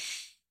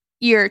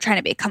you're trying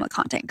to become a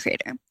content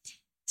creator.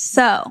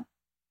 So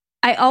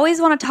I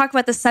always want to talk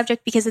about this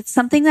subject because it's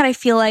something that I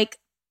feel like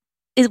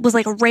it was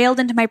like railed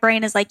into my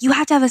brain is like, you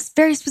have to have a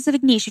very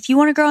specific niche. If you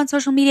want to grow on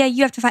social media,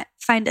 you have to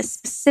find a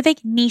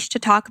specific niche to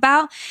talk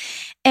about.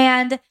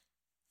 And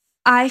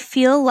I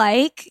feel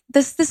like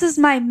this is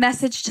my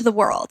message to the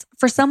world.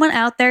 For someone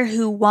out there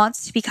who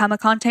wants to become a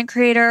content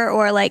creator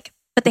or like,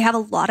 but they have a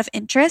lot of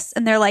interests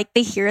and they're like,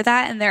 they hear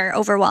that and they're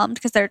overwhelmed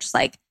because they're just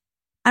like,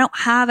 I don't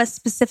have a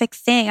specific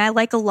thing. I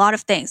like a lot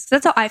of things.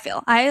 That's how I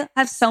feel. I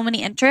have so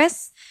many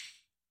interests.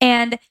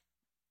 And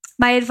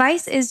my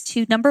advice is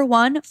to, number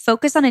one,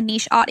 focus on a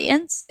niche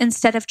audience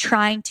instead of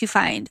trying to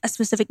find a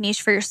specific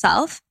niche for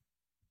yourself.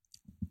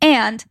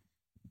 And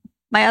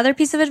my other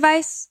piece of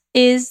advice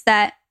is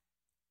that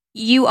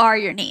you are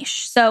your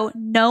niche. So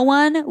no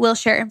one will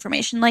share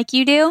information like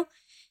you do.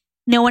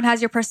 No one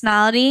has your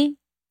personality.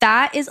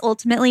 That is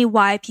ultimately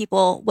why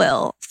people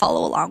will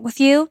follow along with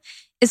you,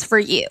 is for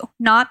you.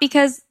 Not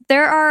because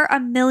there are a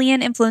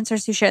million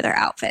influencers who share their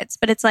outfits,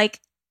 but it's like,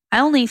 I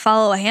only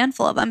follow a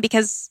handful of them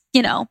because,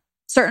 you know,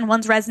 certain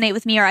ones resonate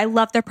with me, or I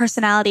love their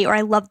personality, or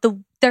I love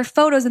their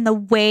photos and the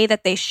way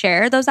that they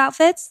share those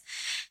outfits.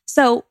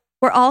 So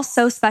we're all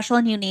so special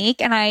and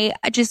unique. And I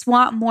just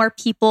want more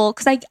people,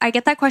 because I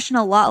get that question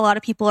a lot. A lot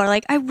of people are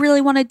like, I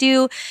really want to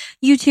do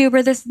YouTube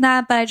or this and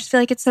that, but I just feel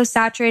like it's so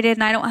saturated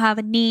and I don't have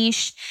a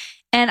niche.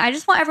 And I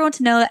just want everyone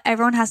to know that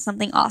everyone has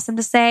something awesome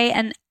to say,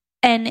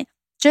 and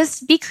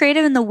just be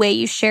creative in the way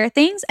you share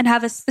things and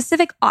have a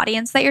specific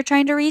audience that you're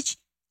trying to reach,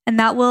 and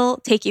that will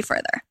take you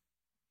further.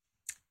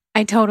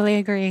 I totally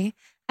agree.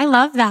 I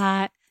love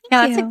that.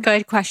 That's a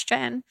good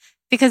question,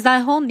 because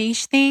that whole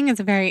niche thing is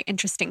a very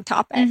interesting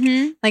topic.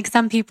 Mm-hmm. Like,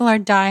 some people are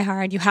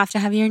diehard. You have to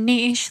have your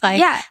niche.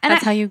 Like, and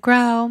that's how you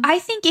grow. I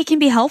think it can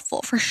be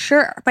helpful for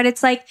sure, but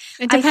it's like,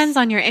 it depends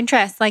on your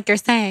interests. Like you're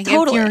saying,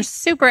 totally. If you're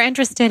super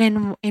interested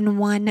in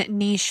one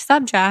niche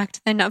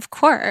subject, then of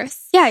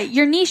course. Yeah,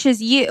 your niche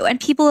is you. And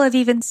people have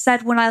even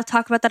said, when I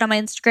talk about that on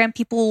my Instagram,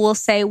 people will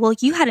say, well,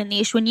 you had a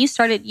niche when you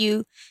started,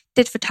 you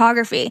did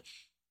photography.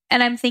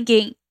 And I'm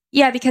thinking,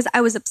 yeah, because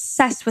I was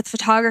obsessed with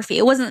photography.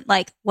 It wasn't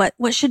like, what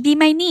should be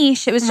my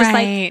niche? It was just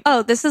like,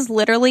 oh, this is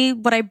literally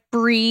what I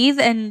breathe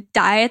and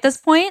die at this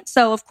point.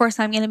 So of course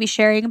I'm going to be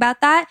sharing about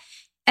that.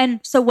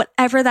 And so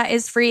whatever that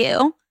is for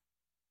you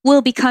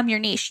will become your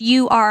niche.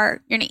 You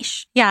are your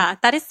niche. Yeah,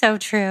 that is so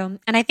true.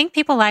 And I think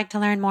people like to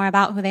learn more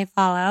about who they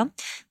follow.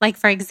 Like,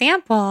 for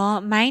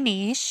example, my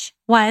niche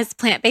was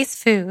plant-based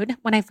food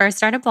when I first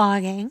started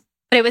blogging.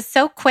 But it was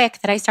so quick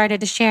that I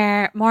started to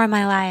share more of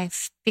my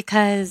life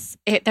because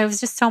there was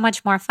just so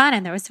much more fun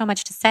and there was so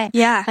much to say.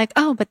 Yeah. Like,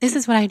 oh, but this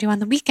is what I do on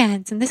the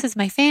weekends and this is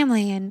my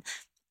family and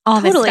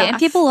all this stuff. Totally. And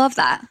people love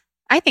that.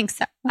 I think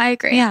so. I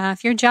agree. Yeah.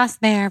 If you're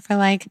just there for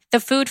like the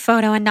food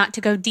photo and not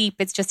to go deep,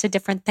 it's just a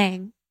different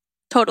thing.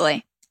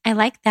 Totally. I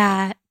like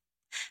that.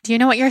 Do you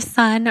know what your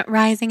sun,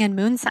 rising, and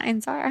moon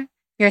signs are?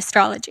 Your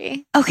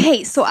astrology.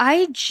 Okay. So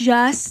I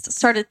just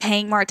started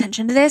paying more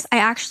attention to this. I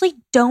actually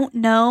don't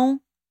know.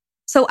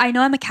 So I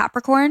know I'm a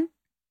Capricorn.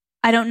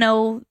 I don't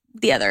know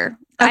the other.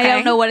 Okay. I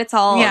don't know what it's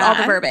all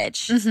the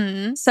verbiage.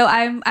 Mm-hmm. So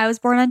I was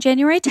born on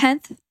January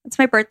 10th. That's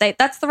my birthday.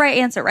 That's the right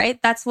answer, right?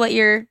 That's what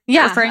you're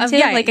referring to,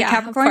 like a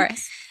Capricorn. Of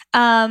course.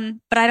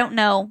 But I don't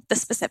know the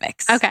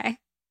specifics. Okay.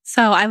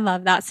 So I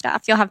love that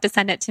stuff. You'll have to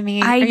send it to me.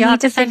 You'll have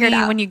to send me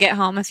when you get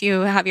home if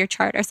you have your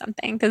chart or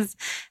something, because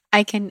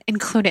I can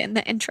include it in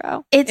the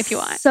intro if you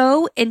want. It's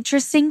so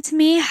interesting to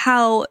me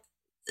how.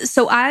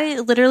 So I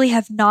literally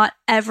have not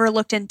ever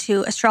looked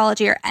into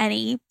astrology or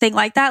anything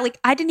like that. Like,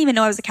 I didn't even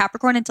know I was a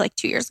Capricorn until like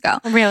 2 years ago.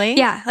 Really?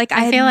 Yeah. Like,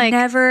 I feel like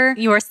never.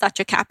 You were such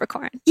a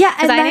Capricorn. Yeah.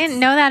 Because I didn't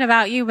know that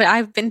about you, but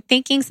I've been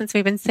thinking since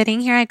we've been sitting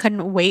here, I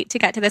couldn't wait to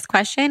get to this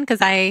question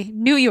because I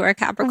knew you were a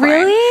Capricorn.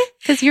 Really?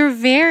 Because you're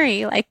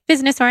very like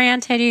business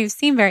oriented. You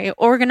seem very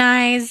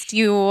organized.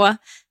 You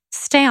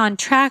stay on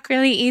track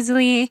really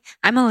easily.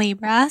 I'm a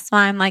Libra, so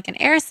I'm like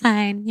an air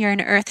sign. You're an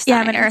earth sign.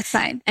 Yeah, I'm an earth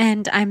sign.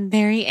 And I'm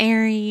very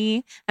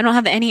airy. I don't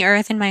have any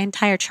earth in my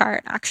entire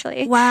chart,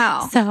 actually.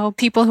 Wow. So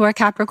people who are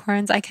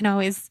Capricorns, I can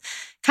always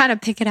kind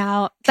of pick it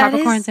out.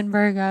 Capricorns and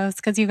Virgos,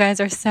 because you guys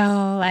are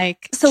so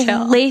like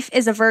chill. Leif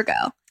is a Virgo.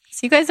 So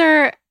you guys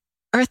are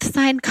earth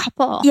sign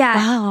couple. Yeah.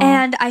 Wow.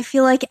 And I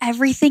feel like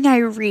everything I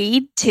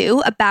read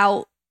too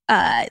about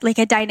like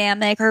a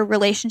dynamic or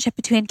relationship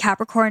between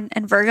Capricorn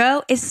and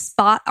Virgo is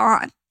spot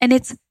on. And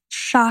it's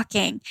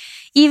shocking.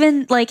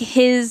 Even like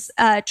his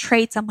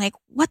traits, I'm like,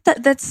 what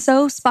that's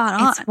so spot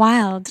on. It's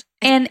wild.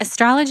 And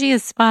astrology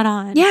is spot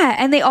on. Yeah.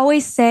 And they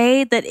always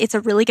say that it's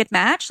a really good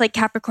match. Like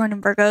Capricorn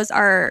and Virgos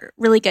are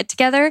really good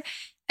together.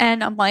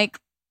 And I'm like,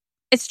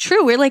 it's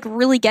true. We're like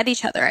really get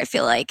each other, I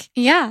feel like.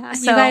 Yeah.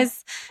 So, you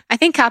guys, I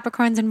think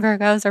Capricorns and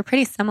Virgos are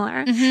pretty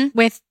similar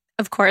with,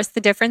 of course,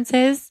 the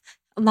differences.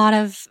 A lot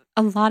of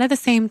the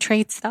same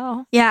traits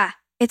though. Yeah.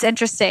 It's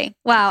interesting.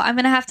 Wow. I'm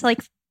going to have to like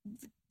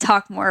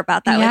talk more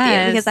about that with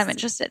you because I'm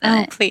interested in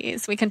it. Oh,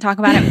 please. We can talk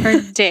about it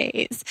for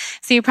days.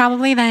 So you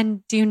probably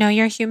then, do you know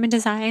your human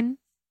design?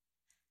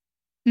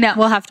 No.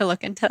 We'll have to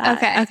look into that.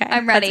 Okay.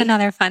 I'm ready. That's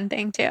another fun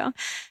thing too.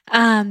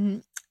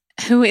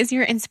 Who is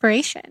your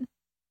inspiration?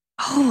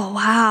 Oh,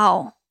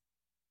 wow.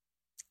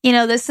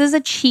 This is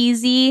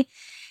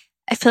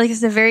I feel like this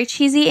is a very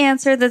cheesy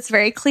answer that's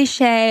very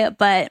cliche,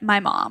 but my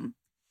mom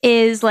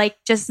is like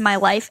just my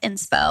life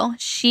inspo.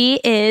 She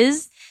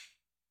is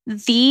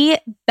the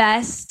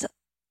best.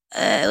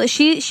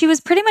 She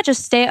was pretty much a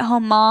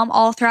stay-at-home mom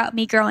all throughout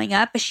me growing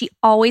up, but she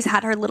always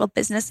had her little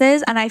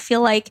businesses. And I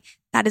feel like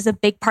that is a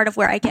big part of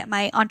where I get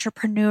my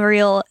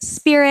entrepreneurial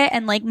spirit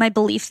and like my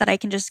belief that I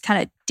can just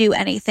kind of do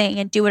anything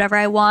and do whatever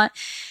I want.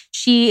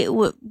 She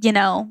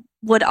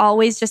would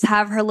always just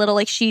have her little,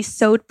 like, she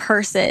sewed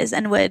purses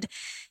and would,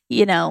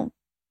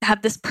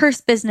 have this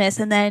purse business,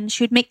 and then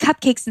she would make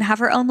cupcakes and have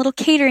her own little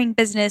catering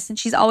business. And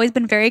she's always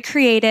been very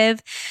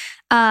creative.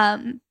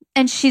 And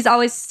she's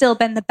always still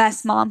been the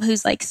best mom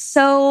who's like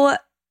so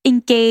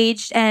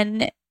engaged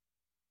and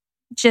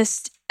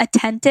just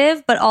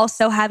attentive, but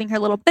also having her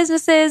little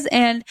businesses,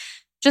 and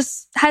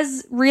just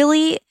has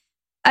really,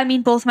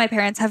 both my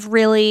parents have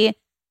really,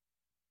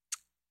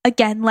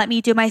 again, let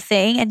me do my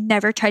thing and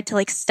never tried to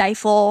like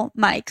stifle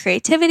my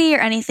creativity or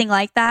anything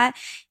like that.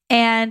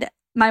 And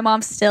my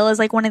mom still is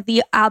like one of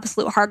the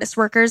absolute hardest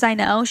workers I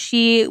know.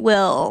 She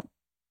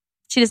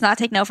does not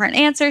take no for an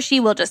answer. She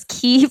will just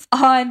keep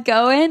on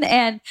going.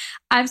 And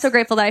I'm so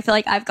grateful that I feel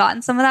like I've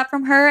gotten some of that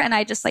from her, and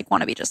I just like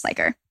want to be just like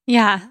her.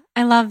 Yeah,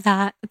 I love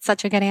that. It's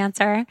such a good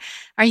answer.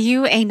 Are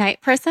you a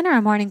night person or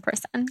a morning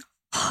person?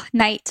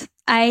 Night.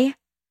 I'm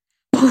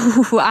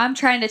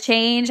trying to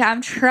change.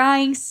 I'm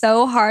trying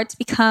so hard to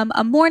become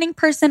a morning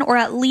person, or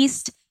at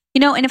least,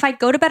 and if I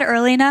go to bed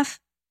early enough,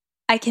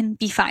 I can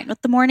be fine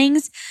with the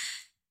mornings.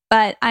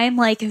 But I'm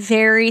like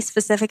very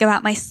specific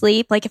about my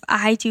sleep. Like if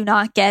I do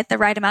not get the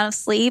right amount of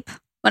sleep,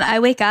 when I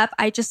wake up,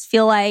 I just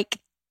feel like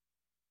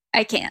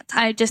I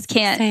just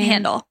can't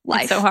handle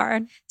life. It's so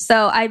hard.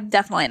 So I'm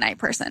definitely a night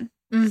person.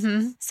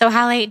 Mm-hmm. So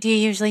how late do you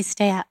usually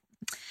stay up?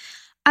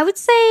 I would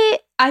say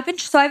I've been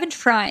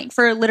trying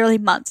for literally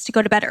months to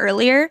go to bed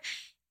earlier.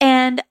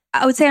 And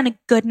I would say on a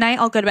good night,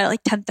 I'll go to bed at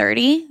like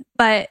 10:30.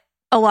 But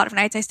a lot of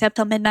nights I stay up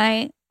till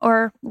midnight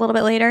or a little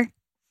bit later.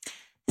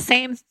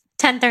 Same.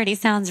 10:30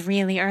 sounds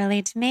really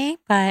early to me,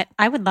 but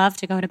I would love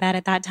to go to bed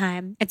at that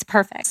time. It's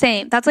perfect.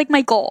 Same. That's like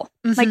my goal.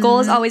 Mm-hmm. My goal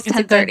is always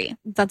 10:30.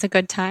 That's a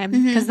good time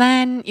because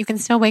then you can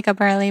still wake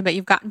up early, but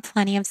you've gotten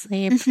plenty of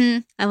sleep. Mm-hmm.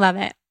 I love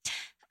it.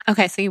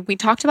 Okay, so we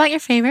talked about your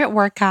favorite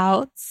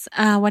workouts.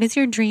 What is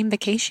your dream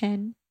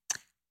vacation?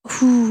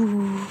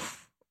 Ooh,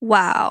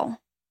 wow.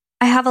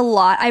 I have a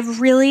lot. I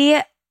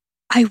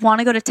want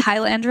to go to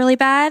Thailand really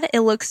bad.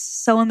 It looks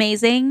so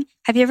amazing.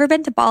 Have you ever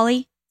been to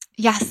Bali?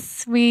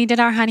 Yes, we did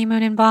our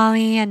honeymoon in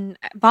Bali, and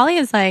Bali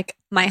is like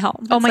my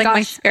home. Oh my gosh.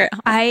 My spirit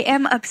home. I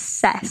am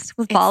obsessed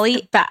with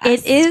Bali.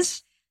 It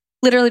is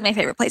literally my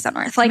favorite place on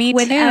earth. Like Me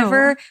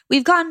whenever too.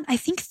 We've gone, I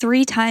think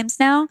 3 times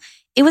now.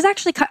 It was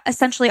actually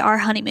essentially our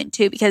honeymoon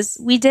too, because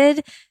we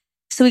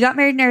got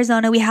married in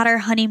Arizona. We had our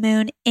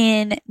honeymoon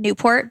in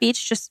Newport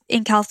Beach, just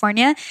in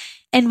California.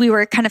 And we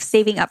were kind of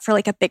saving up for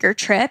like a bigger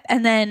trip.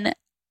 And then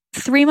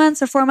 3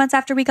 months or 4 months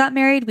after we got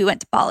married, we went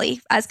to Bali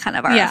as kind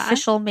of our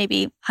official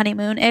maybe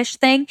honeymoon-ish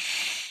thing.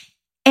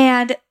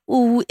 And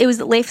it was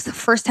Leif's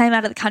first time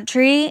out of the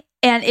country.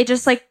 And it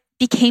just like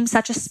became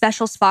such a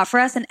special spot for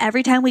us. And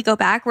every time we go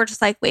back, we're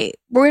just like, wait,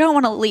 we don't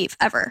want to leave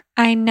ever.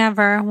 I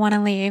never want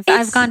to leave.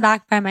 I've gone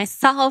back by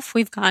myself.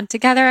 We've gone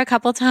together a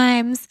couple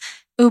times.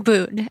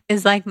 Ubud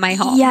is like my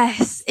home.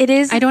 Yes, it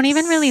is. I don't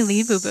even really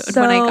leave Ubud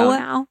when I go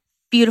now.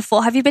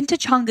 Beautiful. Have you been to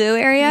Canggu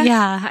area?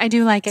 Yeah, I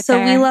do like it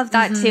there. So we love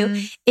that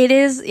too. It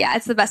is,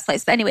 it's the best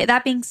place. But anyway,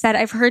 that being said,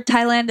 I've heard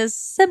Thailand is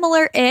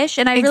similar-ish,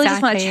 and I really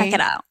just want to check it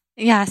out.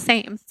 Yeah,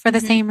 same. For the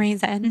same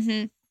reason.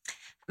 Mm-hmm.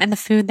 And the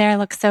food there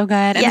looks so good.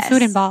 And the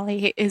food in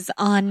Bali is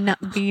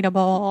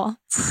unbeatable.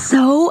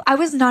 So I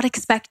was not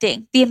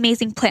expecting the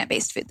amazing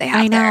plant-based food they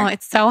have there. I know.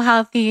 It's so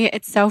healthy.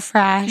 It's so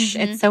fresh.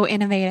 Mm-hmm. It's so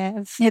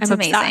innovative. It's I'm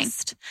amazing.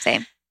 Obsessed.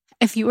 Same.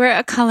 If you were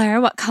a color,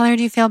 what color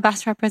do you feel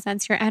best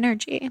represents your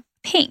energy?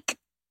 Pink.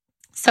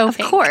 So of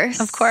pink.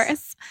 Course. Of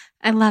course.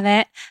 I love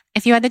it.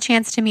 If you had the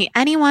chance to meet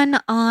anyone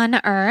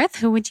on earth,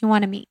 who would you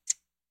want to meet?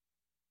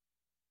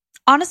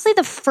 Honestly,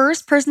 the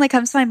first person that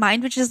comes to my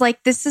mind, which is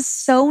like, this is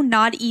so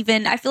not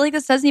even, I feel like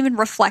this doesn't even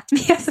reflect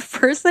me as a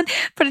person,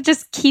 but it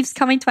just keeps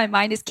coming to my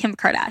mind, is Kim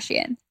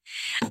Kardashian.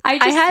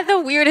 I had the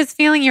weirdest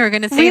feeling you were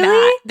going to say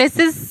that. This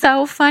is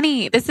so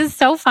funny.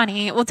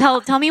 Well,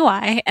 tell me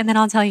why, and then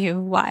I'll tell you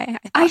why.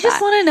 I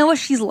just want to know what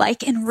she's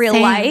like in real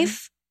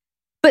life.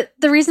 But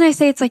the reason I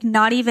say it's like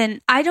not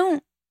even, I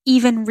don't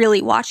even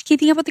really watch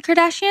Keeping Up with the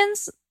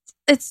Kardashians.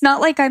 It's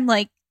not like I'm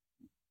like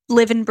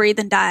live and breathe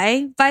and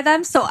die by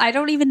them. So I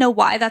don't even know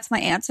why that's my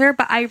answer,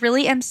 but I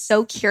really am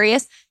so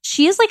curious.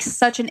 She is like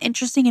such an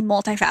interesting and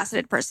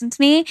multifaceted person to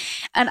me.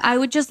 And I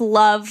would just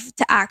love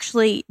to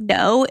actually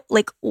know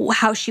like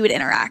how she would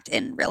interact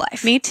in real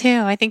life. Me too.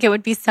 I think it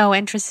would be so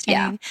interesting.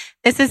 Yeah.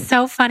 This is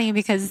so funny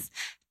because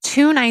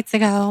 2 nights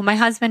ago, my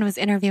husband was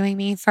interviewing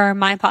me for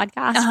my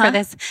podcast for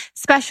this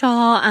special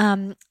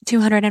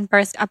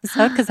 201st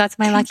episode, because that's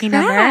my lucky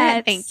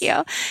number. Thank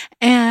you.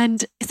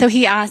 And so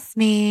he asked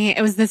me,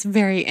 it was this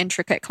very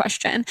intricate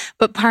question,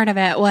 but part of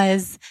it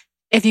was,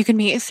 if you could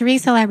meet 3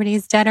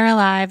 celebrities, dead or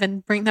alive,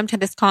 and bring them to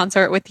this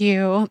concert with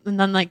you, and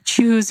then like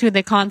choose who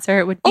the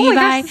concert would be Oh my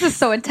by. gosh, this is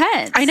so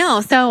intense. I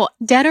know. So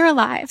dead or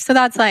alive. So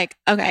that's like,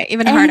 okay,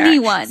 even harder.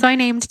 Anyone. So I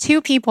named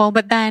 2 people,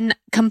 but then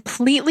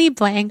completely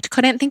blanked.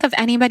 Couldn't think of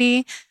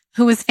anybody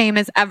who was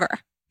famous ever.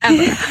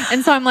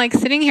 And so I'm like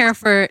sitting here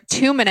for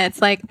 2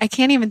 minutes, like I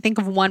can't even think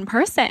of one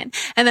person.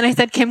 And then I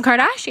said Kim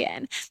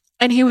Kardashian.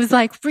 And he was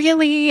like,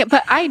 really?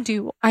 But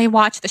I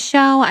watch the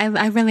show.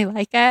 I really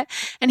like it.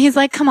 And he's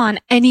like, come on,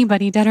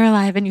 anybody dead or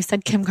alive. And you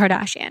said Kim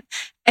Kardashian.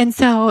 And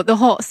so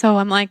so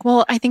I'm like,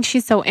 well, I think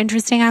she's so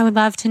interesting. I would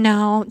love to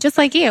know, just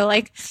like you,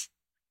 like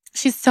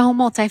she's so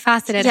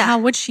multifaceted. Yeah. How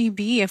would she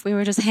be if we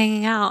were just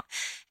hanging out?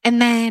 And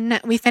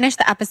then we finished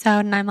the episode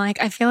and I'm like,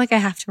 I feel like I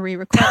have to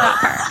re-record that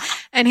part.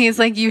 And he's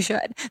like, you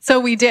should. So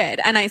we did.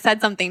 And I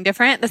said something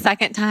different the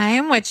second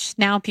time, which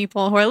now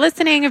people who are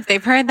listening, if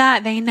they've heard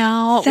that, they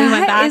know. That we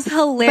went back. is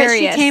hilarious.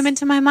 But she came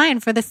into my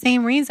mind for the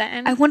same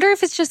reason. I wonder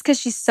if it's just because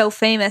she's so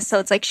famous. So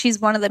it's like she's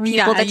one of the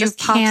people that just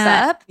pops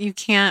up. You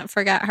can't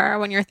forget her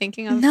when you're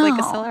thinking of like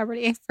a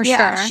celebrity, for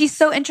sure. She's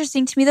so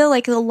interesting to me though.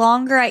 Like the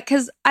longer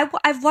because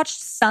I've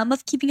watched some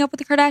of Keeping Up with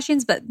the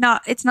Kardashians, but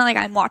it's not like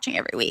I'm watching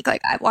every week.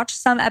 Like I've watched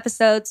some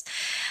episodes,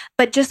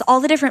 but just all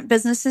the different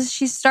businesses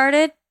she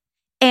started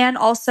and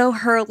also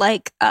her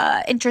like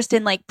interest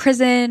in like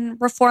prison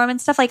reform and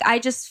stuff. Like I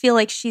just feel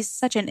like she's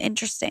such an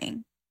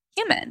interesting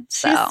human.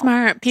 She's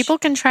smart. People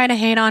can try to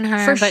hate on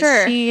her,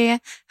 but she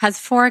has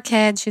 4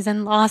 kids. She's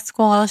in law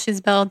school.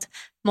 She's built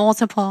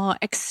multiple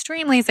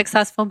extremely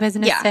successful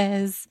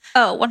businesses.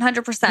 Yeah. Oh,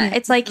 100%.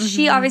 It's like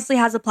she obviously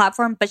has a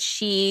platform, but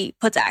she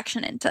puts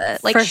action into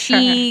it. Like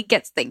she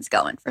gets things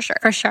going for sure.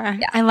 For sure.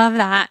 Yeah. I love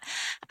that.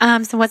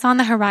 So what's on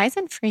the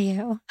horizon for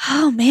you?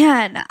 Oh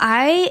man,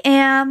 I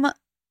am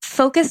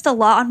focused a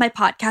lot on my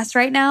podcast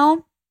right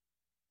now.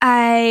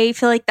 I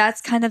feel like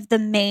that's kind of the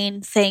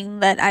main thing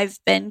that I've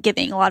been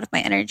giving a lot of my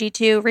energy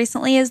to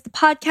recently is the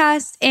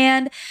podcast.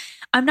 And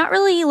I'm not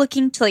really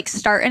looking to like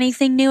start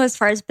anything new as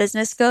far as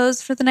business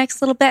goes for the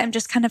next little bit. I'm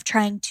just kind of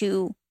trying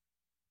to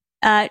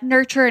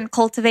nurture and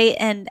cultivate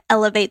and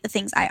elevate the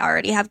things I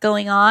already have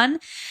going on.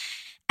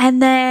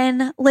 And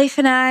then Leif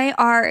and I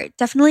are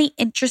definitely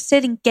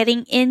interested in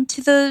getting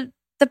into the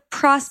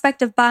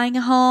prospect of buying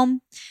a home.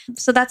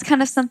 So that's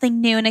kind of something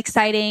new and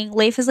exciting.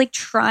 Leif is like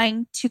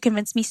trying to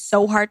convince me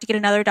so hard to get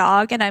another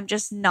dog and I'm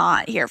just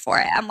not here for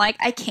it. I'm like,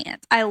 I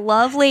can't. I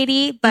love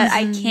Lady, but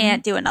I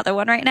can't do another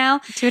one right now.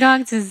 2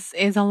 dogs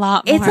is a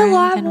lot more. It's a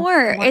lot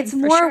more. It's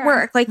more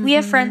work. Like we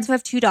have friends who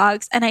have 2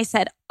 dogs and I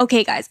said,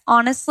 okay guys,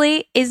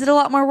 honestly, is it a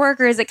lot more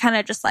work or is it kind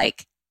of just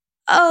like,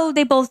 oh,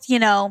 they both,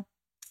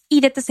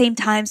 eat at the same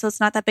time. So it's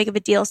not that big of a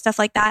deal, stuff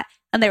like that.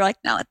 And they were like,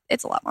 no,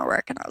 it's a lot more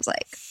work. And I was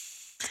like,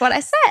 that's what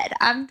I said.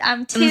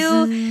 I'm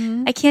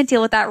too, I can't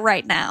deal with that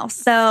right now.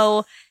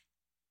 So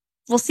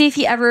we'll see if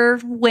he ever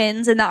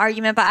wins in the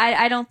argument, but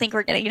I don't think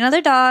we're getting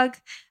another dog.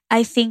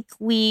 I think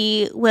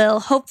we will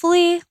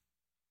hopefully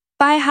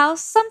buy a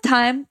house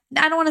sometime.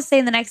 I don't want to say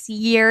in the next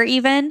year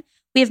even.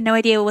 We have no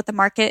idea what the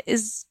market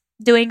is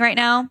doing right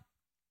now.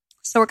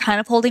 So we're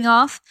kind of holding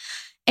off.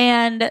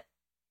 And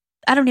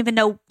I don't even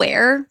know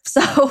where.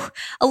 So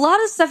a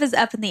lot of stuff is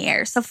up in the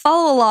air. So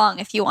follow along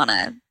if you want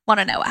to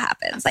know what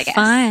happens, I guess.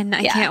 Fun.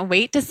 I can't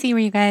wait to see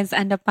where you guys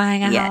end up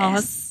buying a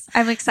house.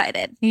 I'm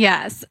excited.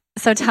 Yes.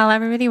 So tell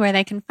everybody where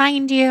they can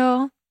find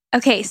you.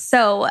 Okay,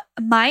 so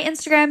my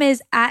Instagram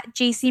is at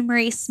Jaci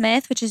Marie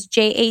Smith, which is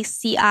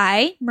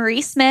JACI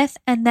Marie Smith.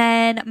 And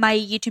then my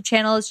YouTube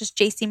channel is just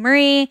Jaci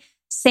Marie.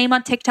 Same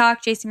on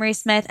TikTok, Jaci Marie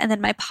Smith. And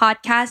then my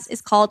podcast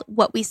is called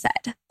What We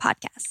Said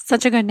Podcast.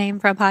 Such a good name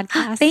for a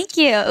podcast. Thank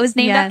you. It was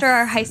named after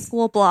our high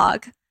school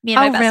blog. Me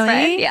and my best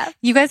friend. Yeah.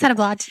 You guys had a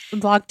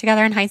blog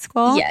together in high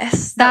school?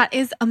 Yes. That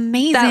is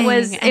amazing. That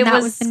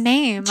was the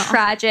name.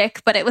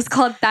 Tragic, but it was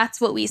called That's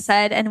What We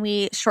Said. And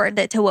we shortened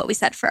it to What We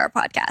Said for our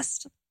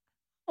podcast.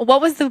 What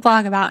was the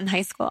blog about in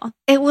high school?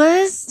 It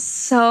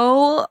was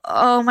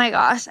oh my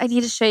gosh. I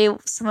need to show you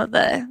some of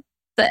the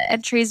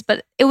entries,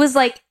 but it was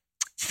like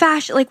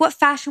fashion, like what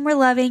fashion we're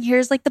loving.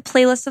 Here's like the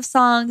playlist of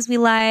songs we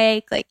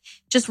like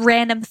just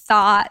random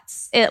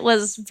thoughts. It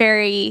was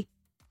very,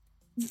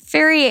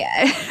 very,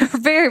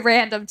 very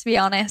random, to be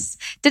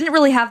honest. Didn't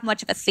really have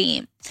much of a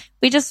theme.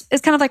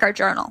 It's kind of like our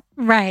journal.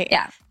 Right.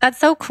 Yeah. That's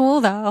so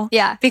cool though.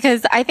 Yeah.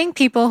 Because I think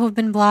people who've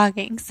been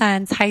blogging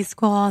since high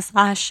school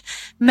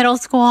 / middle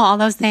school, all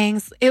those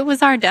things, it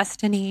was our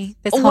destiny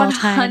this whole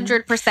time.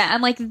 100%.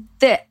 I'm like,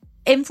 the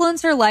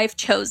influencer life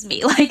chose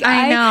me. Like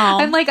I know.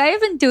 I'm like, I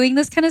have been doing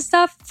this kind of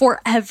stuff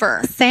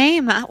forever.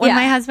 Same. When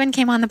my husband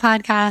came on the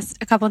podcast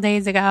a couple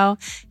days ago,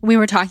 we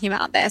were talking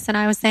about this and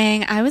I was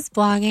saying I was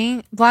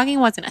blogging. Blogging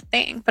wasn't a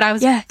thing, but I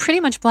was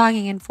pretty much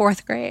blogging in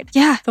 4th grade.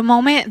 Yeah. The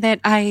moment that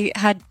I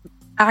had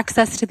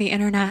access to the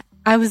internet,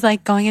 I was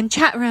like going in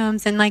chat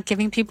rooms and like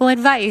giving people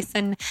advice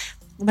and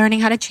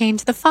learning how to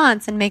change the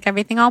fonts and make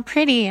everything all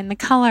pretty and the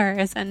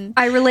colors. And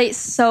I relate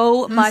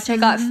so much. I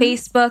got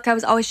Facebook. I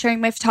was always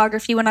sharing my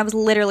photography when I was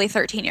literally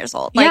 13 years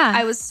old. Like,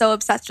 I was so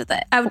obsessed with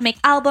it. I would make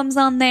albums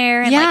on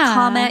there and like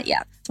comment.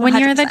 Yeah. 100%. When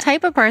you're the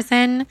type of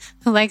person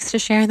who likes to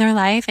share their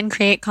life and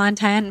create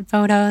content and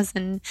photos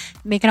and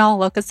make it all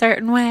look a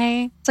certain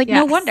way, it's like,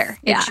 no wonder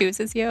it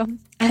chooses you.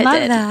 I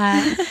love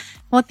that.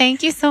 Well,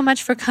 thank you so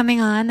much for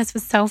coming on. This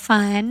was so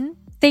fun.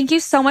 Thank you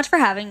so much for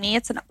having me.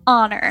 It's an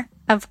honor.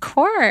 Of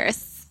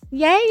course.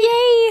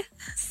 Yay.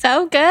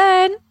 So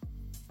good.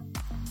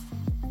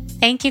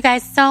 Thank you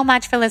guys so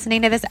much for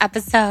listening to this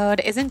episode.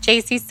 Isn't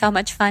Jaci so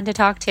much fun to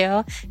talk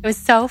to? It was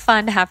so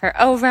fun to have her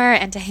over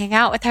and to hang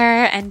out with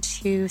her and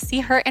to see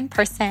her in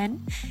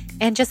person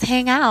and just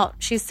hang out.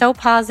 She's so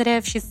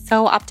positive. She's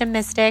so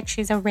optimistic.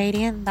 She's a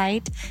radiant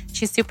light.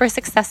 She's super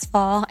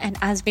successful. And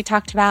as we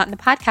talked about in the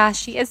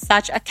podcast, she is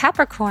such a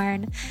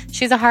Capricorn.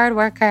 She's a hard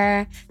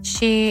worker.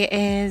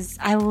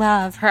 I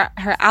love her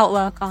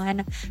outlook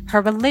on her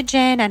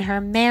religion and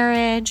her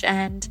marriage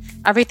and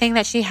everything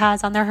that she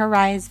has on the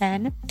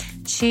horizon.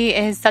 She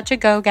is such a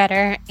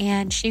go-getter,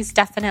 and she's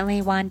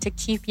definitely one to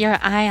keep your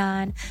eye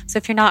on. So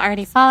if you're not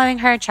already following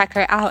her, check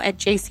her out at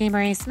Jaci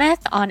Marie Smith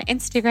on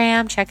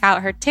Instagram. Check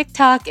out her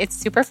TikTok. It's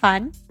super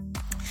fun.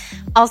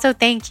 Also,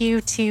 thank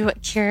you to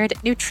Cured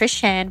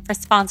Nutrition for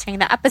sponsoring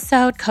the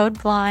episode.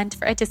 Code BLONDE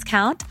for a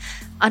discount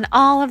on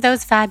all of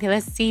those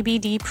fabulous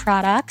CBD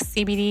products.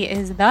 CBD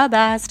is the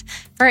best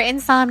for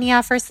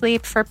insomnia, for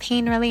sleep, for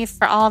pain relief,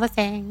 for all the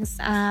things.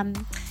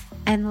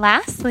 And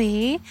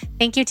lastly,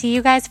 thank you to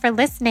you guys for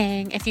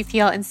listening. If you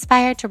feel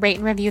inspired to rate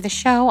and review the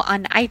show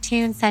on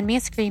iTunes, send me a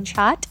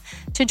screenshot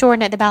to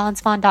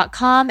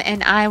jordan@thebalancedblonde.com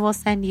and I will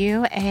send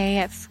you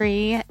a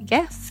free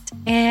gift.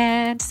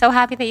 And so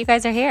happy that you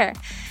guys are here.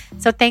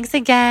 So thanks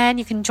again.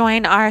 You can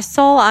join our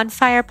Soul on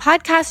Fire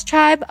podcast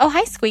tribe, oh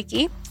hi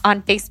Squeaky,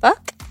 on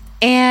Facebook,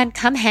 and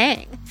come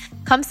hang.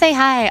 Come say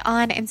hi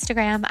on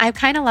Instagram. I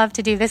kind of love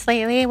to do this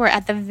lately. We're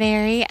at the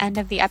very end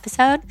of the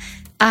episode.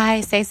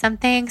 I say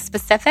something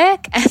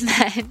specific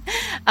and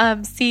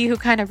then see who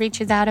kind of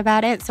reaches out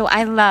about it. So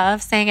I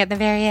love saying at the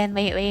very end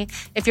lately,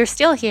 if you're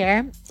still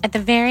here at the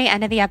very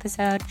end of the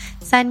episode,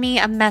 send me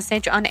a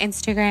message on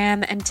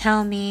Instagram and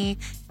tell me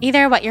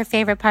either what your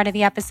favorite part of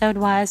the episode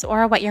was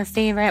or what your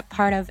favorite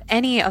part of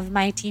any of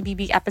my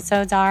TBB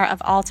episodes are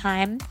of all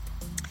time.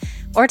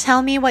 Or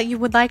tell me what you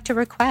would like to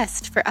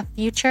request for a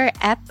future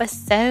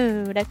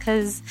episode,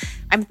 because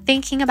I'm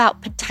thinking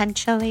about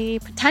potentially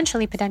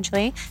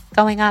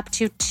going up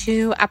to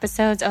 2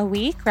 episodes a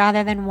week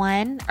rather than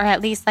 1, or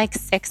at least like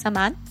 6 a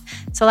month.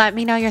 So let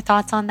me know your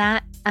thoughts on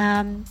that.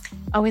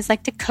 Always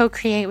like to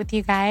co-create with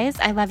you guys.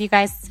 I love you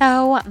guys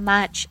so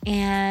much,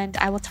 and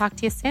I will talk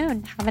to you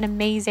soon. Have an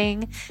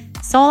amazing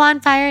Soul on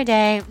Fire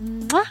day.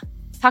 Mwah.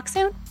 Talk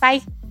soon.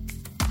 Bye.